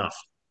this enough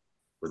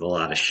with a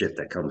lot of shit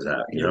that comes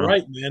out. You You're know?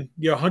 right, man.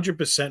 You're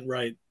 100%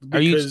 right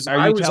because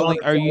I was on it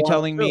Are for a you while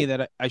telling me too.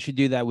 that I should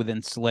do that with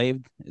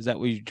Enslaved? Is that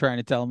what you're trying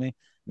to tell me?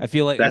 I That's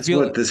feel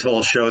what like this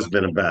whole show's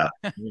been about.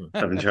 Yeah.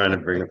 I've been trying to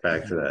bring it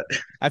back to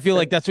I feel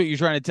like that's what you're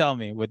trying to tell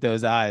me with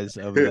those eyes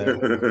over there.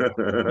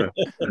 that.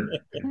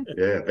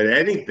 Yeah, but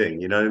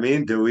anything, you know what I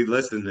mean? Do we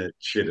listen to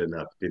shit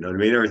enough? You know what I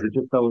mean? Or is it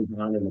just always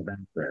on in the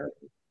background?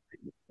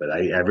 But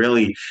I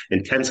really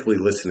intensely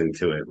listening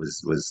to it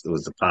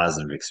was a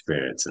positive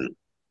experience. And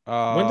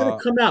When did it Uh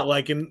come out?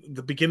 Like in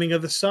the beginning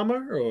of the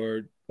summer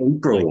or like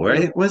April,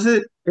 right? Was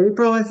it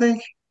April? I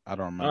think. I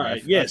don't all remember.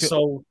 right. Yeah,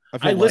 so I I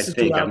feel I listened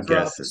to it think out I'm throughout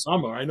the guessing.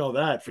 summer. I know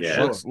that for Yeah,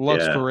 sure.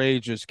 Lux yeah,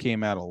 Courageous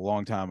came out a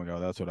long time ago.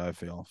 That's what I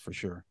feel for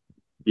sure.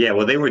 yeah.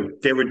 Well, they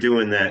were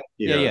doing that,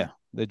 Yeah, yeah.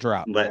 The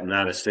drop. letting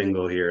out a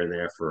single here and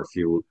there for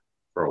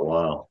a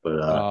while. But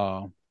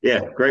Uh yeah,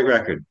 great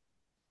record.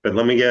 But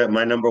let me get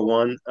my number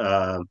one.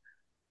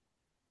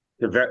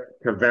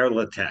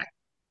 Kaverlatak.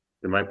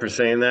 Am I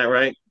saying that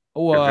right?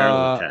 oh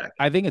Kaverlatak.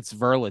 I think it's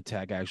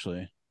Verlatech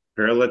actually.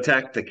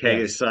 Kaverlatak. The K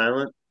Yeah, is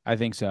silent. I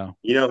think so.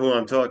 You know who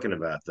I'm talking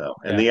about, though.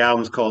 And Yeah. the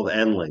album's called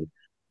Endling.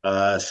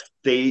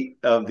 State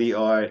of the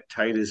art,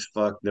 tight as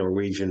fuck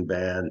Norwegian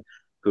band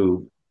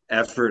who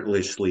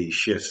effortlessly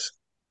shifts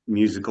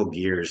musical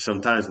gears,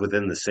 sometimes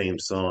within the same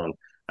song.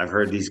 I've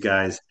heard these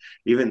guys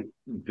even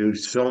do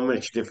so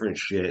much different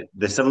shit.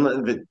 Some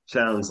of it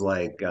sounds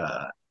like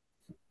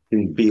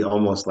can be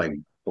almost like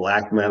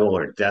black metal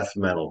or death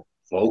metal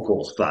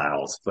vocal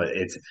styles, but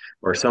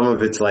or some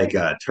of it's like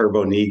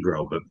Turbo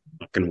Negro, but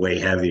fucking way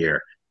heavier.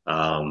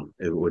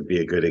 It would be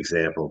a good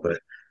example, but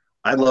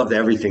I loved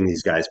everything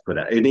these guys put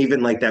out, and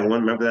even like that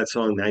one. Remember that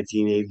song,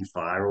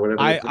 1985 or whatever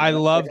they put I out? They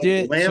loved had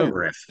it. glam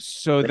riff.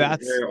 So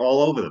that's They're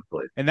all over the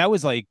place. and that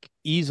was like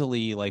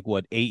easily like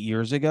what 8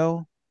 years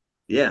ago.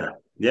 Yeah,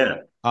 yeah.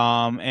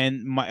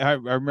 And I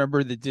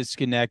remember the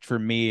disconnect for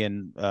me,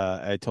 and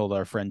I told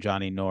our friend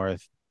Johnny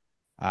North,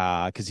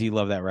 because he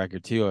loved that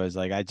record too. I was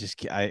like,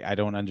 I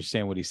don't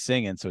understand what he's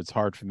singing, so it's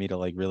hard for me to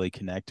like really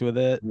connect with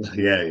it.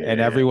 Yeah, And yeah,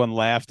 yeah. everyone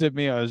laughed at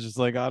me. I was just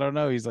like, I don't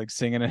know. He's like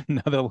singing in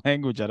another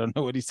language. I don't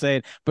know what he's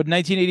saying. But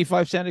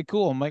 1985 sounded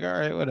cool. I'm like, all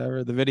right,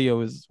 whatever. The video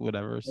is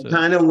whatever. So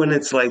Kind of when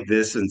it's like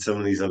this and some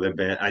of these other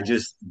bands, I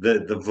just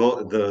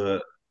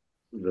the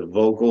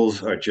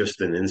vocals are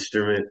just an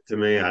instrument to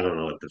me. I don't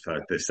know what the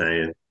fuck they're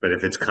saying, but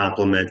if it's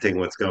complementing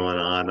what's going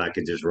on, I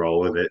can just roll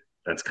with it.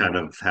 That's kind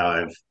of how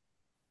I've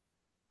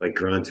like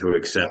grown to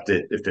accept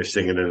it if they're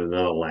singing in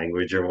another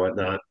language or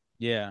whatnot.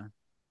 yeah.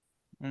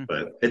 Mm.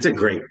 But it's a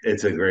great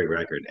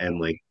record and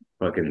like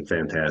fucking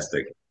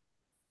fantastic.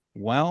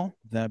 Well,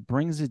 that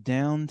brings it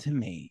down to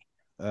me.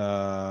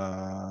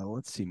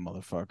 Let's see,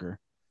 motherfucker.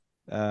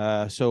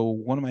 So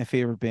one of my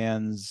favorite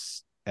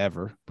bands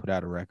ever put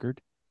out a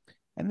record,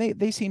 and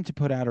they seem to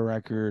put out a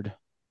record.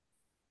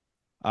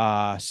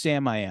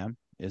 Sam I Am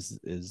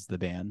is the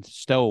band.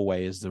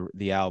 Stowaway is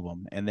the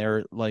album, and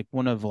they're like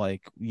one of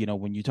like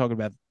when you talk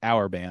about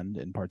our band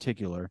in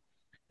particular,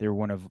 they're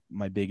one of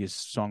my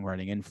biggest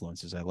songwriting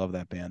influences. I love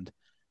that band.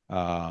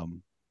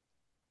 Um,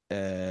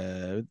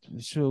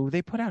 so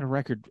they put out a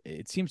record.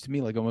 It seems to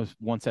me like almost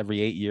once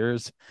every 8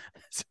 years.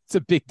 It's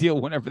a big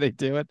deal whenever they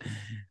do it.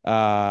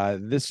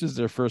 This was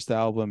their first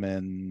album,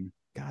 and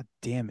god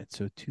damn it,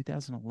 so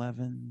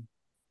 2011.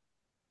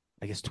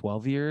 I guess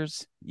 12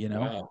 years.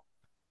 Wow.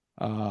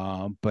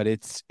 But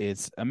it's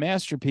a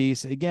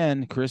masterpiece.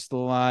 Again,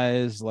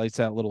 crystallized, lights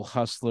out little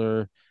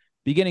hustler.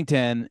 Beginning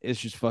 10 is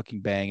just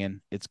fucking banging.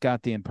 It's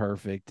goddamn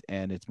perfect,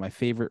 and it's my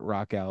favorite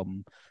rock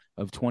album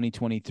of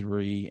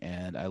 2023.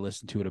 And I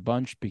listen to it a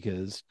bunch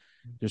because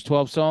there's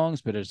 12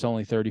 songs, but it's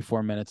only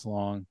 34 minutes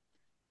long,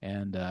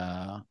 and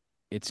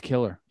it's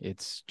killer.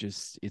 It's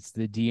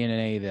the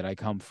DNA that I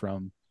come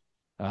from.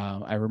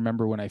 I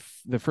remember when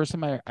the first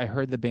time I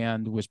heard the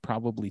band was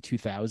probably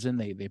 2000.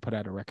 They put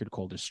out a record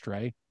called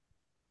Astray,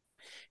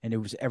 and it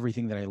was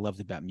everything that I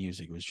loved about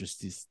music. It was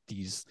just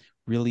these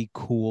really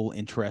cool,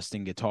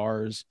 interesting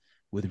guitars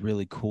with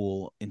really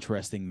cool,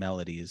 interesting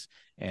melodies,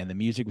 and the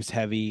music was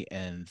heavy,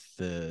 and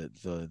the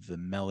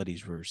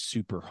melodies were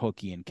super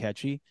hooky and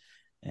catchy,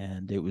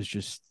 and it was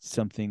just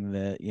something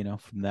that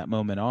from that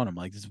moment on, I'm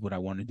like, this is what I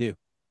want to do.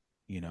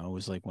 It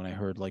was like when I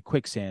heard like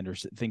Quicksand or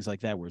things like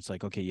that, where it's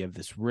like, okay, you have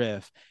this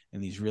riff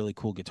and these really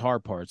cool guitar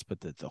parts,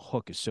 but the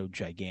hook is so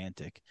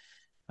gigantic.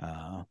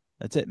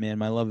 That's it, man.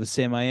 My love is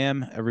Sam I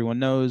Am. Everyone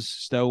knows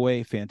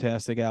Stowaway,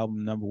 fantastic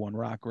album, #1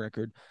 rock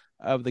record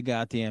of the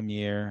goddamn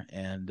year.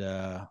 And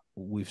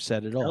we've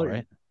said it all,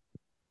 right?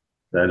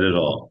 Said it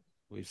all.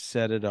 We've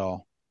said it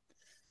all.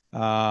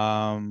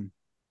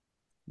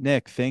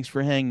 Nick, thanks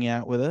for hanging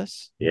out with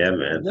us. Yeah,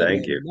 man.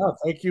 Thank you. No,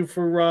 thank you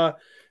for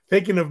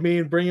thinking of me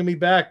and bringing me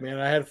back, man.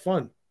 I had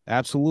fun.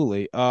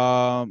 Absolutely.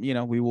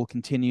 We will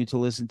continue to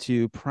listen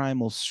to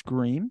Primal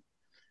Scream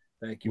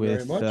Thank you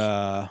very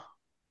much.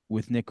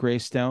 With Nick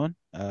Greystone,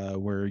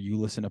 where you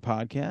listen to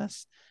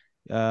podcasts.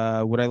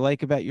 What I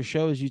like about your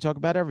show is you talk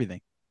about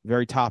everything,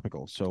 very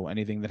topical. So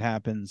anything that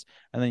happens,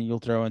 and then you'll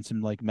throw in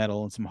some like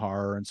metal and some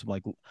horror and some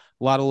like a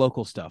lot of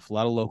local stuff, a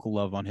lot of local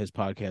love on his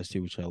podcast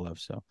too, which I love.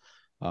 So,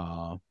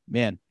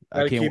 man,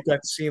 Gotta keep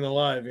that scene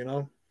alive,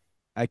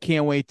 I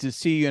can't wait to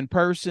see you in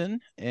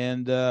person,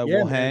 and Yeah,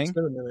 we'll man, it's hang.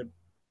 been a minute.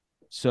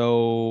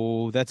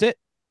 So that's it,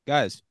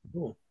 guys.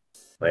 Cool.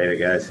 Later,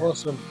 guys.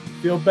 Awesome.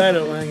 Feel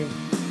better, Langan.